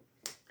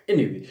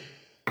 Anyway,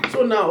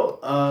 so now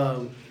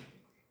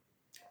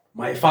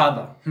my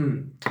father,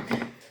 the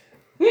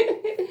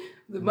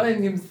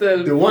man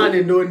himself, the one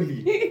and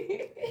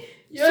only.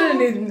 You don't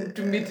need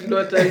to meet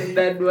Lotta's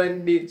dad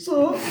one day.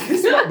 So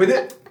this one,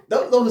 but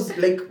that was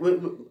like,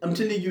 I'm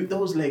telling you, that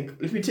was like,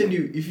 let me tell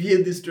you, if you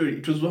hear this story,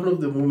 it was one of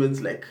the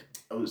moments like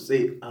I was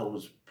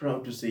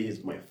proud to say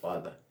he's my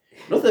father.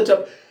 Not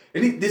that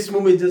this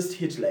moment just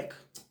hit like,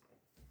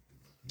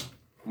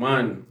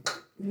 man,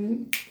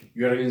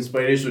 you are an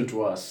inspiration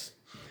to us.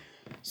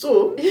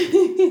 So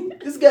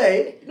this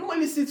guy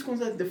normally sits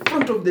at the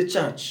front of the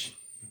church.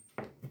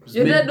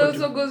 Your dad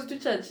also goes to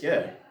church?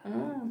 Yeah.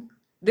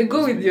 They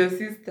go with your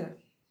sister.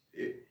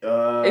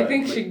 I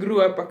think she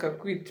grew up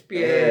akakwit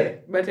pia,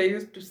 but I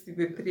used to see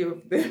the three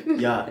of them.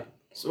 Yeah.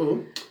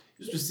 So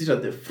used to sit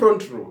at the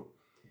front row.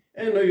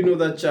 And you know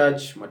that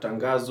church,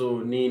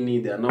 matangazo, nini,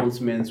 the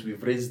announcements,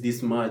 we've raised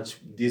this much.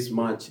 But this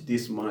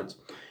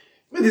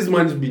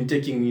man has been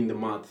taking in the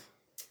math.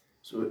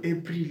 So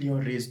April, you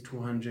raised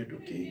 200,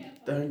 okay.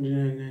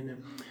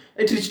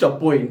 It reached a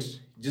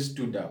point, just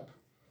stood up.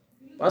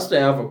 Pastor,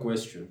 I have a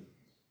question.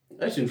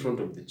 Right in front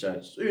of the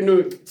church. So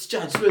it's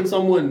church when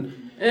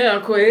someone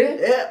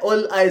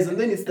all eyes, and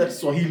then it's that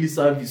Swahili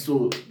service,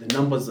 so the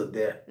numbers are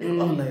there.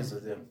 All eyes are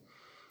there.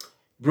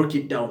 Broke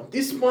it down.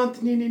 This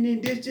month,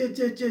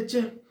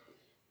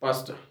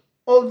 Pastor,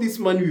 all this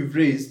money we've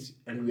raised,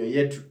 and we are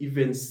yet to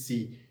even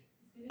see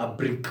a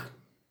brick.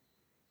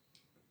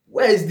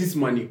 Where is this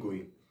money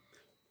going?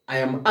 I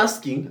am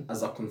asking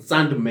as a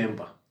concerned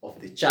member of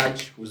the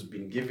church who's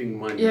been giving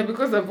money. Yeah,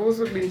 because I've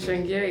also been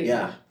changiai.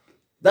 Yeah.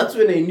 That's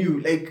when I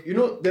knew,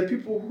 there are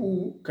people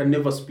who can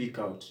never speak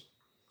out.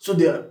 So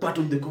they are part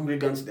of the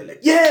congregants. They're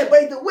like, yeah,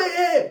 by the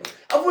way,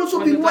 I've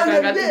also been one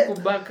of them.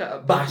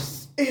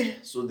 Bas.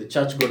 So the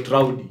church got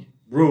rowdy.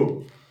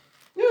 Bro.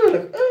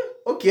 Like,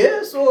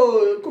 okay,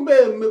 so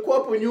kumbe mmekuwa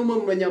hapo nyuma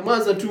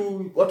mmenyamaza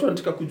tu watu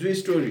wanataka kujua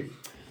story.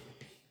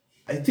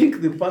 I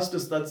think the pastor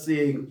starts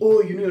saying,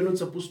 you're not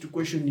supposed to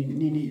question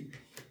nini.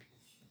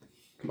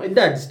 My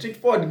dad,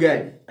 straightforward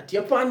guy. Ati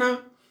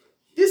hapana.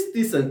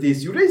 This and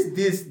this. You raised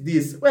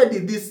this. Where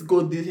did this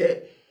go?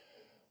 This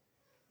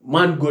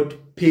man got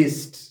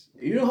pissed.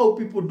 You know how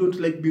people don't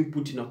like being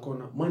put in a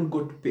corner? Man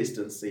got pissed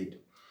and said,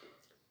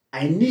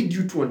 I need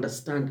you to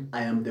understand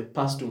I am the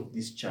pastor of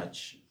this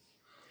church.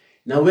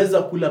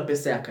 Naweza kula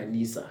pesa ya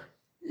kanisa.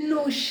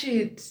 No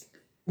shit.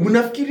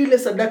 Mnafikiri ile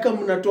sadaka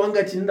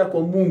mnatoanga tinenda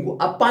kwa Mungu?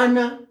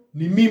 Hapana,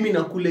 ni mimi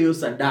nakula hiyo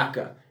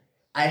sadaka.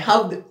 I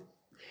have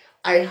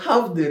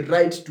the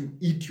right to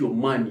eat your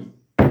money.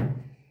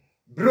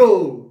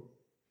 Bro,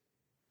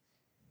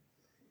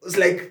 it was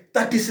like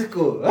 30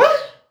 seconds.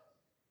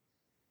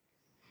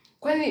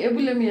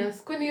 Kwani, let me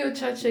ask, kwani your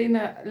church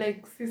ina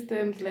like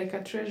systems like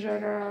a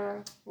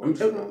treasurer?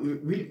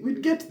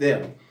 We'll get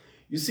there.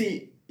 You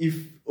see,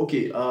 you've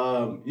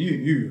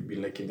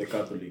been like in the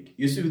Catholic.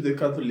 You see with the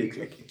Catholic,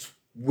 like it's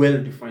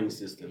well-defined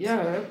systems.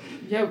 Yeah.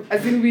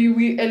 As in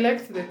we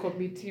elect the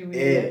committee, we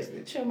elect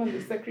the chairman, the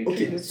secretary.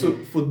 Okay, so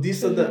for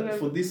these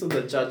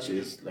other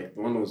churches, like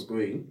the one I was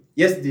going,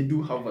 yes, they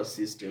do have a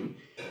system,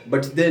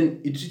 but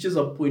then it reaches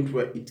a point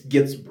where it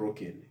gets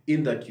broken.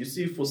 In that, you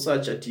see, for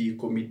such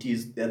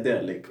committees, they're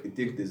there. Like I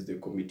think there's the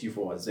committee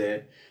for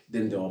Wazee,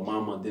 then the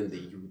Wamama, then the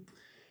youth.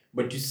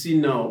 But you see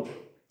now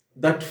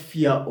that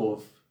fear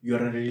of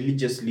you're a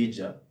religious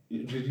leader,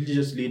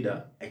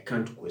 I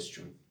can't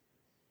question.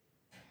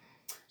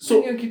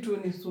 So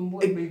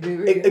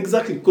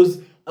exactly,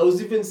 because I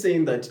was even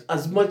saying that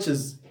as much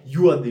as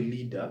you are the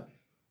leader,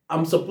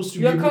 I'm supposed to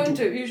be able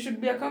to... You should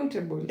be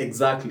accountable.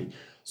 Exactly.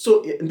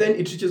 So then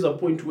it reaches a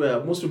point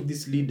where most of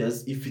these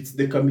leaders, if it's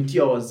the committee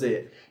I was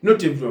there,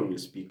 not everyone will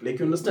speak. Like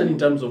you understand in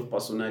terms of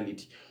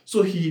personality.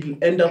 So he'll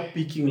end up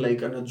picking like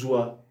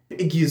Anajua.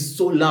 Peggy is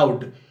so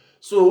loud.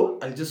 So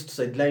I'll just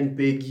sideline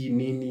Peggy,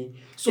 Nini.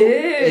 So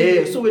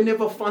so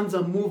whenever funds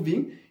are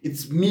moving,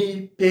 it's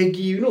me,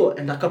 Peggy,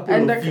 and a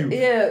couple of you.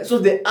 Yeah. So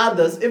the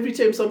others, every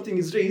time something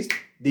is raised,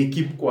 they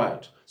keep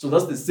quiet. So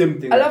that's the same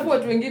thing. Alafu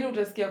watu wengine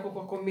utasikia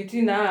kwa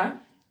committee na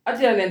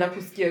hata anaenda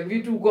kusikia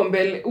vitu uko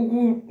mbele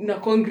huku na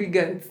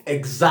congregants.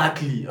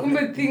 Exactly.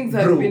 Kumbe things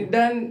have been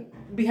done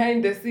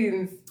behind the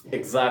scenes.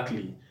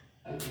 Exactly.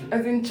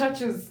 As in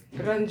churches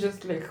run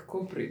just like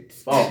corporate.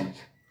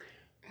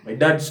 My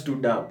dad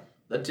stood up.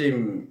 That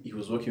time he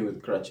was working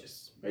with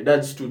crutches. My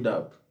dad stood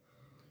up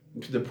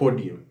into the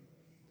podium,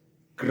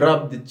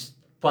 grabbed the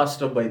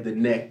pastor by the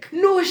neck.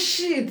 No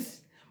shit!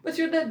 But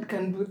your dad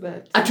can do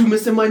that. Ati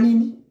umesema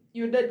nini?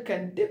 Your dad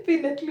can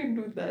definitely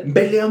do that.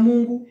 Mbele ya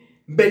Mungu,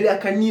 mbele ya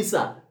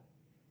kanisa.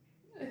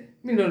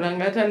 Mimi ndo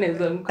nangata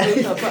naweza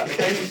mkosa hapa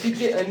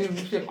anishike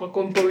anirudishe kwa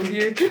compound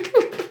yetu.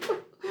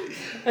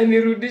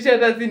 Anirudisha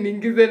hata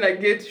niingize na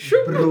gate.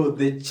 Bro,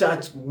 the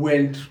church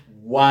went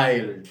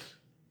wild.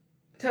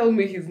 Tell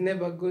me he's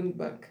never gone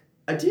back.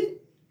 Ati?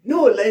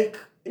 No, like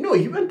No,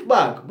 he went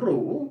back,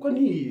 bro.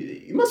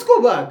 He must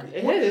go back.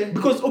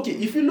 Because, okay,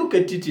 if you look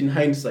at it in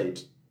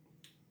hindsight,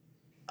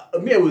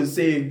 me, I was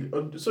saying,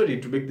 sorry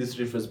to make this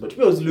reference, but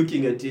me, I was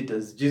looking at it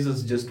as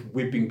Jesus just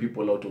whipping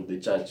people out of the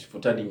church for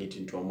turning it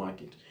into a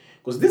market.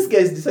 Because these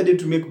guys decided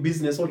to make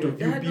business out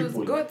of you people.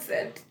 Was God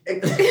sent.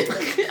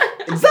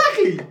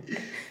 Exactly.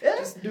 Yeah.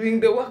 Just doing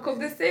the work of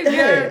the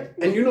Savior.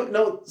 And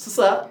now,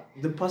 Sasa,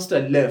 the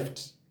pastor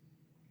left.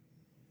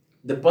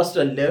 The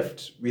pastor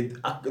left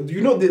with,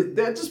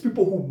 there are just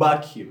people who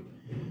back him.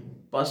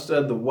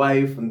 Pastor, the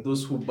wife, and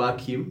those who back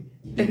him,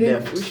 they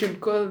left. We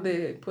should call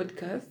the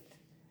podcast,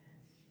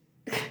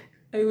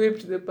 I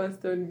whipped the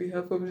pastor on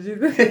behalf of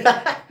Jesus.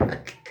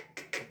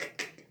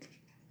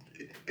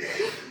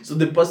 So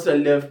the pastor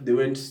left, they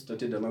went,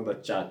 started another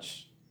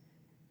church.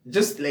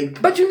 Just like...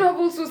 But I've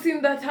also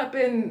seen that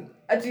happen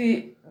at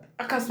a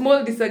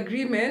small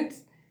disagreement.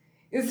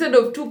 Instead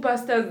of two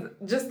pastors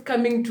just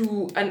coming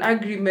to an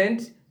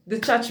agreement, the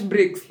church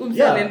breaks. It's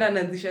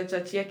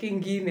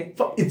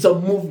a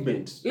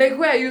movement. Like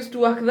where I used to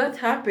work, that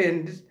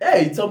happened. Yeah,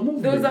 it's a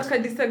movement. There was a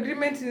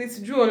disagreement in its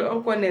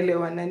jewel.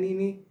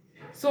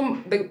 So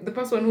the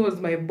person who was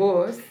my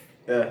boss,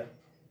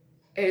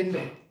 and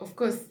of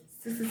course,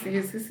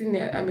 sisi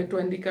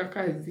ametuandika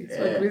kazi,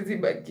 so hatuwezi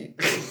baki.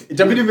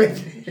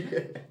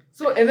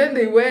 So and then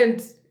they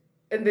went,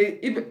 and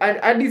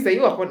hadi sasa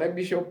hiyo wako na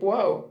bishop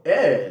wao.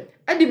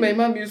 Hadi my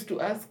mom used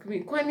to ask me,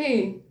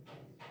 kwani,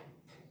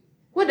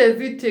 what does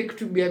it take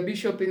to be a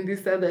bishop in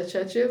these other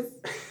churches?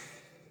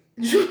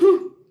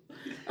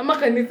 Ama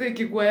kanisa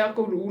ikikuwa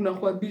yako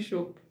unakuwa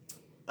bishop.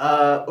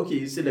 Okay,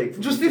 you see like...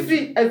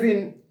 Sisi, as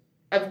in,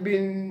 I've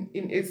been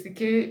in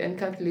ACK and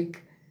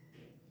Catholic.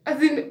 As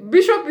in,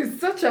 bishop is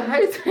such a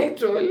high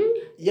title.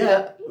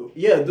 Yeah,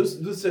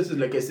 those churches,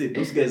 like I said,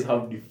 those guys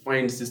have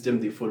defined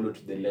system they follow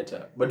to the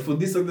letter. But for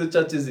these other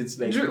churches, it's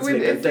like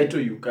a title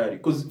you carry.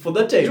 Because for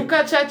that time...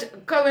 Juka church,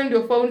 when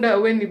your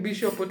founder, when the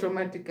bishop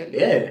automatically.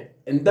 Yeah,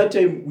 and that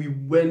time we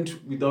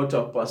went without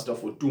a pastor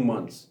for 2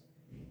 months.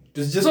 It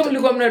was just... So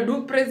mlikuwa mna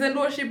do praise and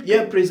worship?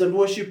 Yeah, praise and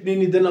worship,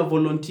 then a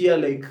volunteer,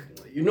 like...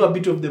 a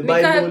bit of the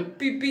Bible.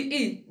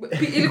 PPE.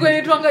 Ilikuwa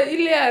inaitwa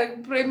ile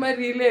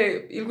primary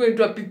ilikuwa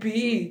inaitwa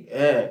PPE.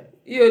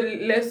 Hiyo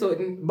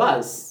lesson.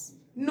 Bus.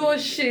 No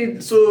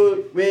shit. So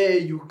where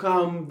you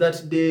come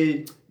that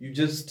day, you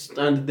just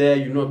stand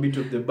there, a bit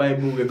of the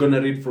Bible. We're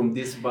gonna read from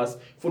this verse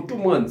for 2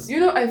 months.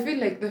 I feel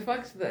like the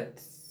fact that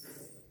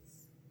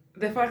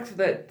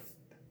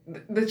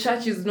the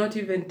church is not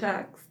even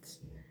taxed.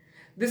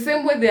 The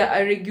same way there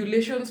are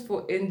regulations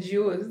for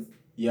NGOs.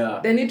 Yeah.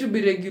 There need to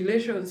be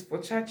regulations for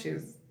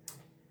churches.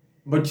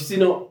 But you see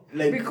now,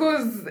 like...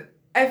 Because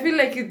I feel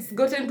like it's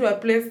gotten to a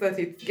place that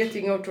it's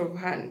getting out of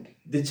hand.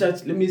 The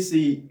church, let me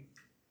say,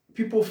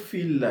 people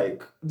feel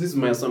like, this is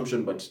my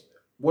assumption, but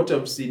what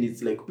I've seen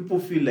is like, people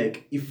feel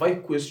like if I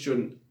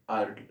question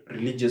a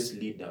religious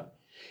leader,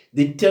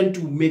 they tend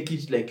to make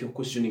it like you're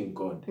questioning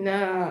God.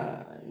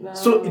 Nah.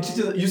 So it is,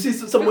 you see,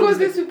 someone... Because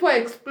these people are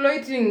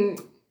exploiting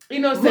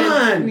innocent.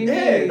 Man,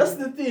 yeah, that's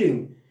the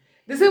thing.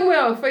 The same way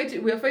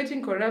we are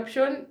fighting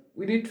corruption,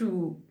 we need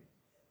to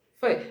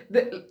fight.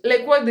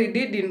 Like what they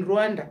did in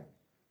Rwanda.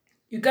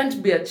 You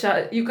can't be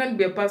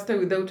a pastor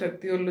without a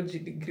theology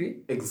degree.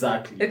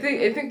 Exactly. I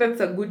think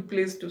that's a good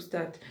place to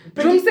start.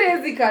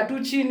 Tumsezi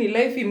katu chini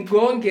life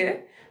imgonge,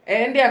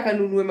 aende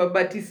akanunue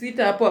mabati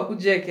sita hapo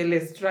akuje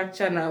ekele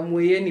structure na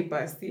mweyeni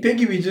pasi.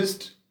 Peggy, we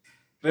just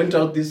rent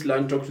out this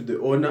land, talk to the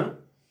owner.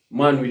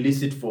 Man, we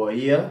lease it for a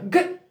year.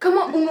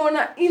 Kama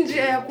unaona nje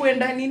ya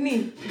kwenda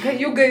nini?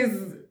 You guys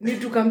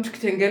need to come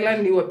tukitengela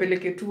ni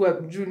wapeleke tu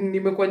juu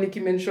nimekuwa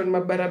nikimention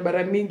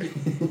mabarabara mingi.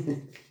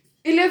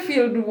 Ile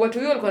field watu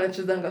wao walikuwa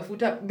wanachezanga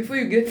futa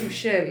before you get to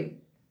Shell.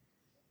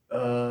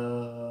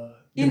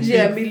 Nje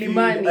ya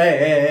milimani.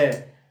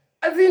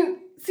 As in,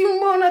 si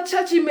umeona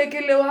church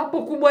imekelewa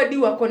hapo kubwa hadi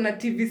wako na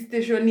TV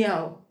station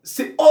yao.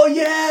 Oh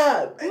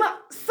yeah.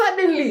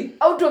 Suddenly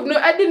out of no,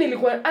 hadi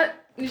nilikuwa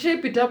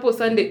nishaipita hapo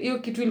Sunday hiyo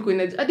kitu ilikuwa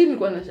hadi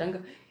nilikuwa nashanga.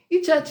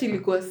 Hii church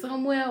ilikuwa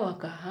somewhere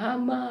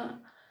wakahama.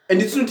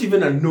 And it's not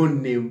even a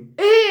known name.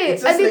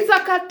 It's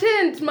like a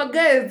tent, my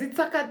guys. It's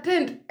like a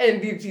tent.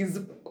 And it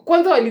is...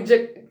 Kwanza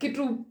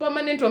kitu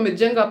permanent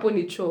wamejenga hapo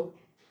ni choo.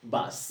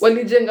 Bas.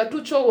 Walijenga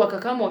tu choo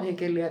wakakama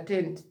wakekelea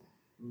tent.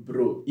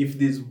 Bro, if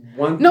there's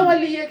one... Na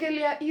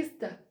waliekelea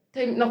Easter.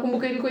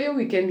 Nakumbuka ilikuwa hiyo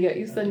weekend ya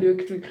Easter ndio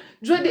kitu.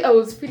 Jodi, I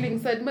was feeling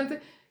sad. Man,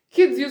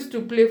 kids used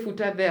to play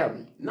footer there.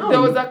 No.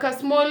 There was like a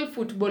small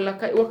football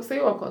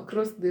wako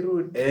across the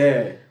road.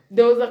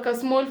 There was like a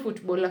small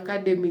football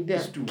academy there.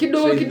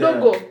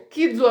 Kidogo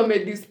kids were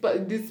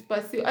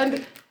dispersed,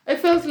 and I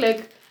felt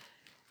like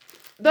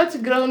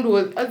that ground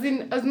was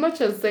as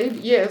much as said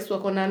yes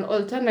wako na an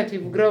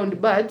alternative ground,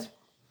 but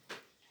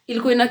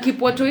ilikuwa ina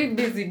keep watu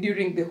busy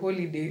during the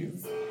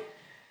holidays.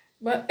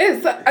 But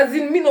as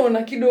in mimi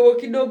naona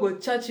kidogo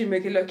church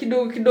imekelewa,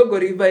 kidogo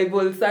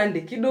revival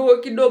Sunday,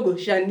 kidogo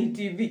Shani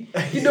TV,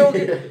 kidogo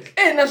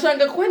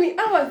nashanga kwani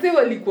hawa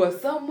walikuwa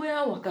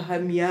somewhere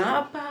wakahamia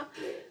hapa.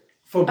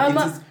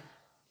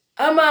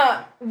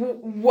 ama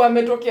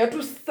wametokea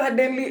tu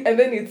suddenly and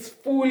then it's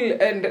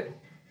full and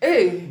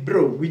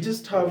bro, we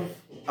just have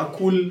a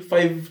cool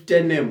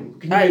 5-10M.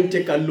 Can you even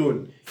take a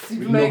loan?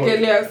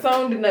 Tunaekelea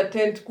sound na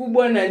tent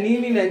kubwa na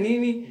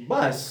nini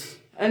bas,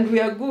 and we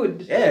are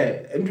good.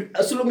 And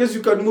as long as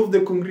you can move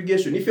the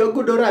congregation, if you're a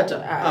good orator,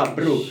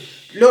 bro,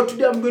 Lord,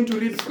 today I'm going to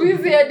read.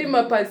 Squeeze hadi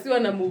mapasiwa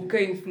na move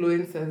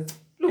influencers.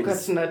 Look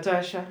at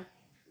Natasha.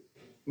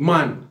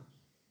 Man,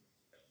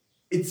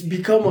 it's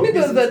become a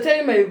business. There was the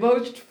time I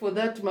vouched for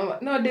that mama.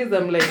 Nowadays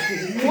I'm like,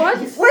 what?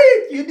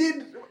 Wait, you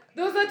did?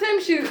 There was a time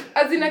she,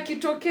 as in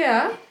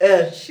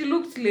akitokea, she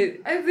looked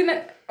late. As in,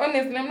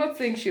 honestly, I'm not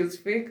saying she was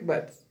fake,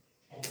 but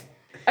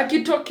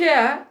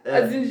akitokea,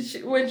 as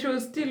in when she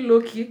was still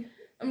low-key,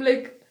 I'm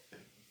like,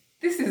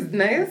 this is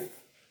nice.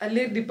 A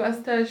lady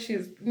pastor,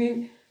 she's...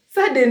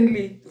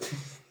 Suddenly,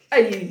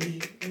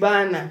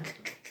 bana.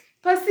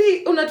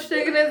 Pasi,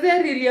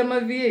 unatutengenezea really ama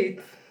V8.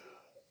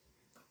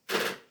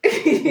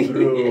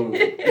 Bro,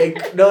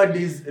 like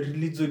nowadays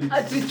religion is...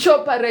 Ati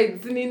chopper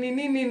rides, nini.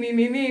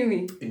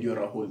 And you're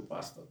a whole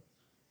pastor.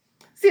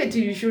 See,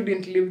 you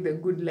shouldn't live the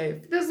good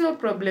life. There's no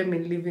problem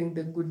in living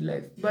the good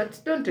life. But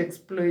don't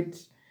exploit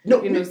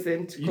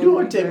innocent... You know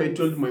what time I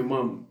told my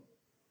mom?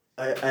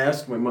 I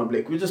asked my mom,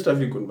 like, we're just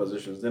having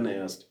conversations. Then I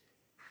asked,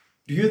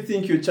 do you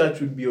think your church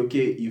would be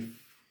okay if,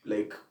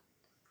 like,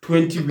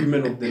 20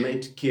 women of the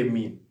night came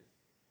in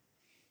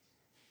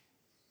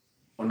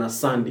on a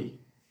Sunday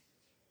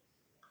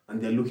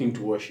and they're looking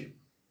to worship?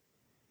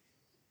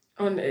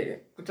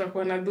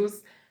 Kutakuwa na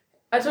those...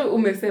 Hata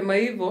umesema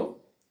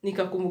hivyo,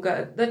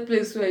 nikakumbuka that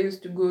place where I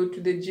used to go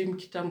to the gym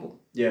kitambo.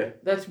 Yeah.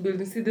 That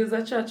building. See, there's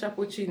a church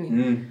hapo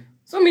chini.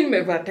 So mimi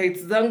nimevaa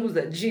tights zangu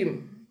za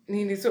gym.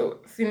 So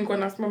si nilikuwa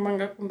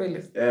nasimamanga hapo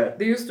mbele. Yeah.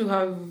 They used to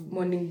have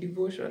morning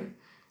devotion.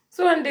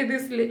 So one day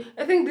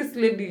I think this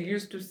lady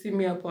used to see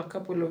me up a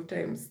couple of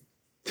times.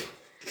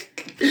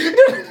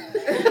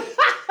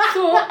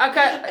 So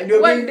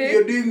one day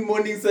you're doing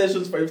morning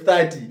sessions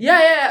 5:30.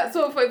 Yeah.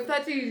 So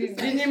 5:30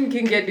 jini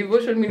mkingia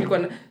devotion mimi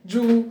nilikuwa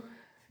juu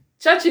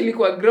church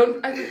ilikuwa ground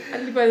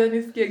alipata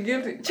nisikie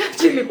guilty.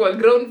 Church ilikuwa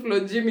ground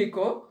floor, gym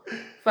iko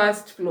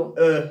first floor.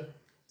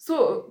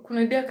 So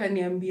kuna dia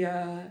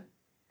kaniambia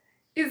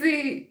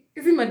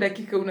hizi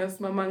madakika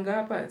unasimamanga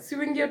hapa si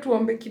uingie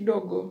tuombe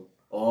kidogo.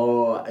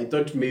 Oh, I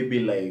thought maybe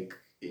like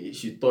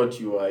she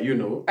thought you were, you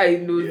know. I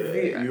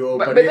know.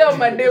 But there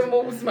mademo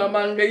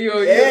usimamanga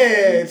hiyo.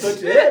 Yeah,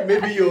 thought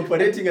maybe you're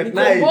operating at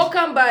night.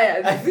 Boka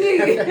mbaya.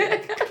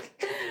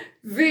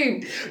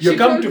 You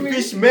come to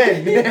fish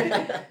men.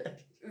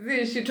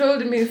 She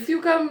told me, if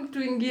you come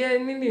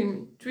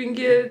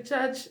tuingie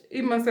church,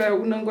 imasa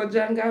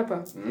unangojanga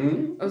hapa.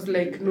 I was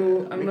like,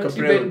 no, I'm not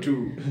even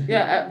too.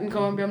 Yeah,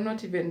 nikamwambia I'm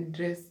not even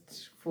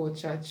dressed for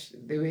church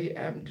the way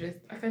I'm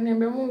dressed.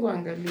 Akaniambia Mungu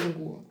angalie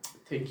nguo.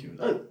 Thank you.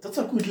 That's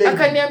a good lady.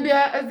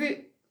 Akaniambia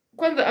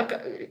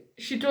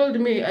she told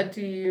me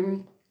ati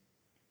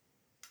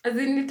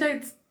ni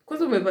tights.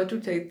 Kwanza umevaa tu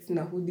tights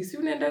na hoodie. Si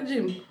unaenda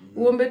gym?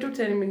 Uombe tu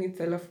 10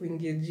 minutes alafu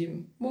ingie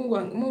gym.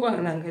 Mungu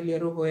anaangalia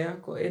roho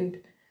yako and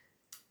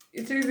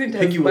it isn't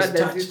as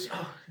bad as it.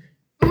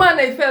 Man,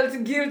 I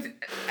felt guilt.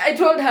 I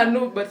told her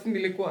no, but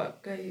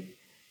nilikuwa kai.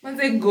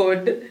 Manze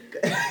God.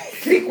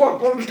 Sikuwa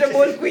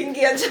comfortable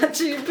kuingia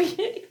church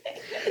hivi.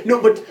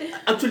 No, but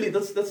actually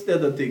that's the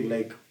other thing.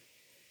 Like,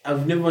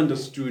 I've never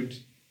understood.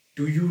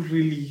 Do you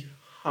really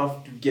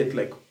have to get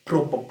like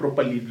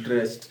properly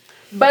dressed?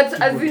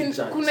 But as in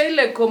kuna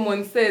ile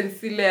common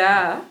sense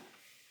ile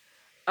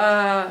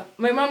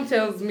my mom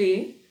tells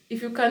me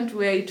if you can't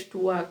wear it to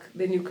work,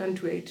 then you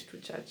can't wear it to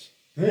church.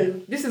 Yeah.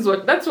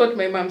 That's what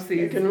my mom says.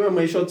 I can wear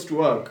my shorts to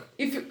work.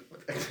 If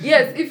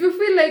you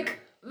feel like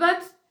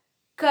that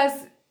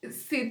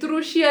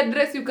see-through sheer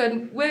dress you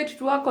can wear it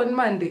to work on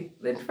Monday,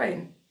 then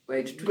fine. Wear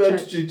it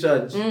to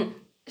church.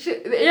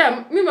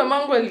 Mimi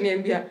mamangu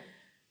aliniambia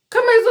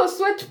kama hizo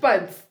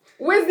sweatpants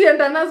huwezi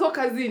enda nazo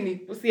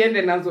kazini,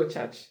 usiende nazo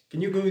church.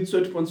 Can you go with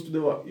sweatpants to the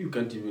work? You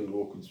can't even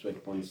walk with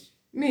sweatpants.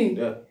 Me?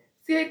 Yeah.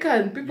 See, I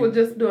can. People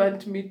just don't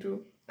want me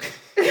to.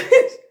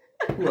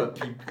 Who are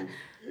people?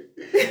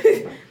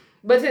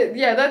 But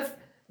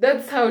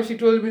that's how she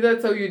told me.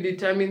 That's how you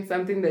determine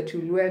something that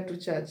you'll wear to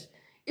church.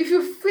 If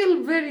you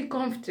feel very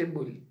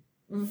comfortable,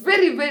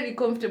 very, very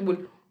comfortable,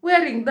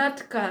 wearing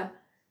that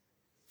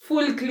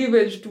full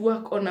cleavage to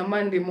work on a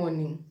Monday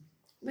morning,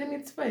 then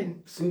it's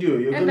fine. Sindio,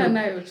 you're enda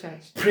nayo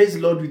church. Praise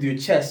Lord with your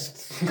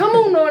chest.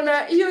 Kama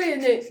unaona hiyo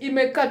yenye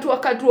imekatwa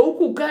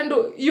huku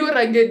kando, hiyo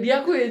rangedi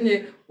yako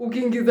yenye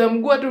ukiingiza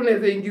mguu hata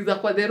unaweza ingiza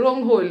kwa the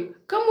wrong hole.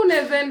 Kama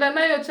unaweza enda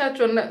nayo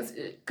church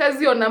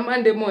kazi on a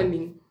Monday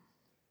morning.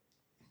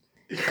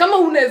 Kama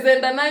unaweza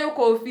enda nayo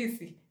kwa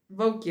ofisi,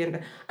 vaa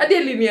ukienda. Hadi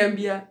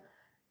aliniambia,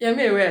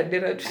 "Yame wear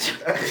dera to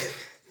church."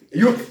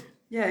 You?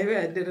 Yeah, I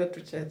wear dera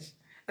to church.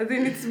 I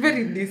think it's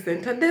very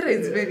decent. Dera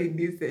is very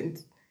decent.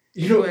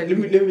 You know,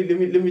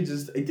 let me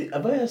just, I think,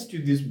 have I asked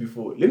you this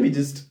before? Let me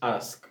just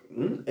ask.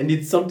 And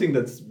it's something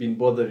that's been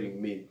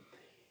bothering me.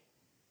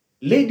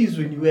 Ladies,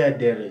 when you wear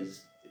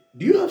deras,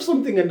 do you have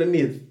something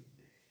underneath?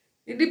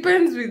 It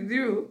depends with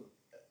you.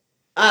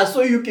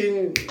 So you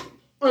can...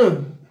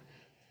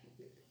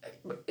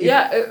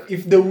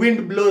 If the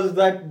wind blows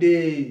that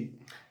day...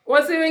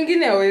 Wase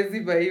wengine hawezi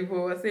ba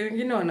hivyo, wase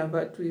wengine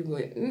wanavaa tu hivyo.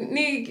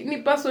 Ni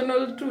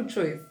personal tu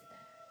choice.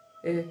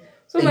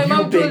 So my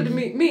mom told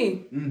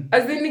me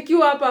as in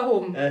nikiwa hapa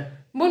home,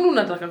 mbona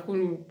unataka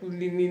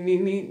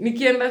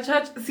nikienda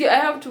church, see I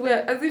have to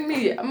wear, as in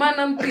me, man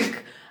I'm thick,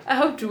 I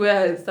have to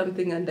wear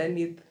something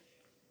underneath.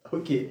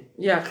 Okay.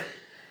 Yeah.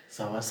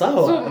 Sawa.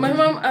 So my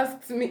mom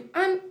asked me,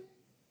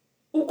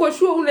 uko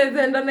sure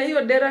unaweza enda na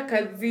hiyo dera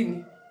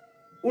kazini?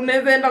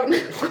 Unaweza enda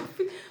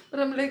but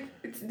I'm like,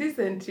 it's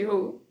decent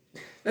yo.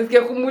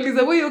 Nasikia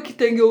kumuuliza wewe hiyo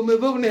kitenge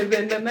umevaa unaweza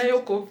enda nayo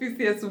kwa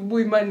ofisi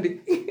asubuhi Monday.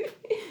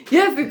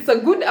 Yes, it's a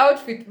good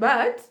outfit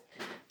but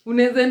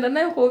unaweza enda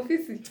nayo kwa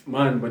ofisi.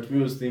 Man, but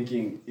me was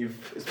thinking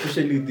if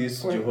especially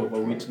these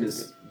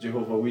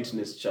Jehovah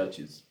Witness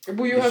churches.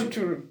 But you have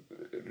to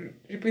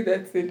repeat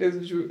that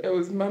sentence. I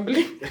was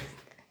mumbling.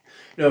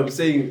 No, I'm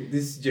saying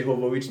these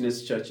Jehovah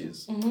Witness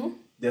churches.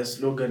 Their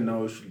slogan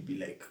now should be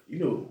like,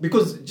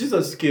 because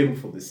Jesus came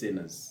for the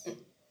sinners,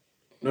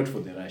 not for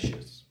the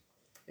righteous.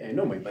 Yeah, I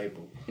know my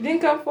Bible. He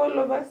didn't come for all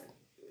of us.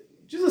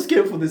 Jesus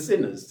came for the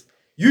sinners.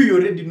 You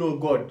already know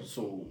God,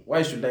 so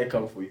why should I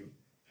come for you?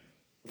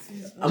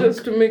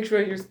 Just to make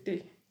sure you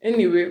stay.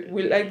 Anyway,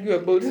 we'll argue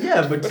about it.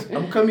 Yeah, but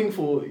I'm coming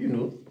for,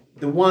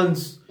 the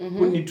ones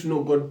who need to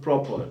know God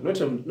proper.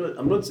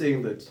 I'm not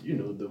saying that,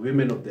 the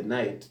women of the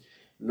night,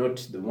 not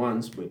the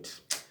ones, but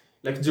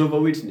like Jehovah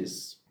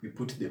Witness, we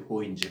put the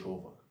hoe in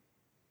Jehovah.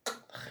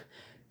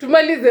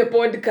 Tumalize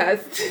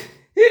podcast.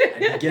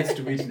 And he gets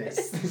to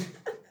witness.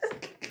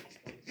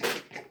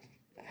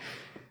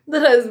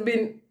 That has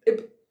been...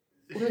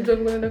 Unajua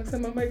mbona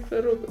kusema Mike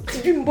Saroba?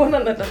 Sijui mbona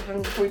nataka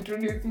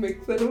kuintroduce Mike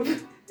Saroba.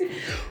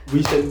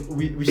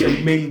 We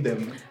shall mail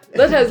them.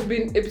 That has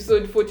been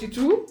episode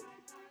 42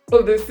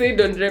 of the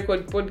Said on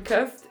Record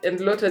podcast, and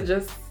Lotta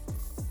just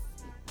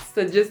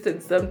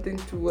suggested something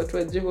to what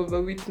were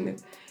Jehovah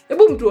Witness.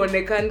 Hebu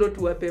mtuone kando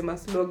tuwape ma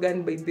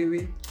slogan by the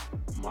way.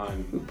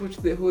 Man. We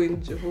put the hoe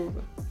in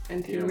Jehovah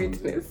and he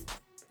witnessed.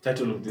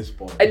 Title of this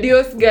podcast.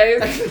 Adios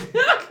guys.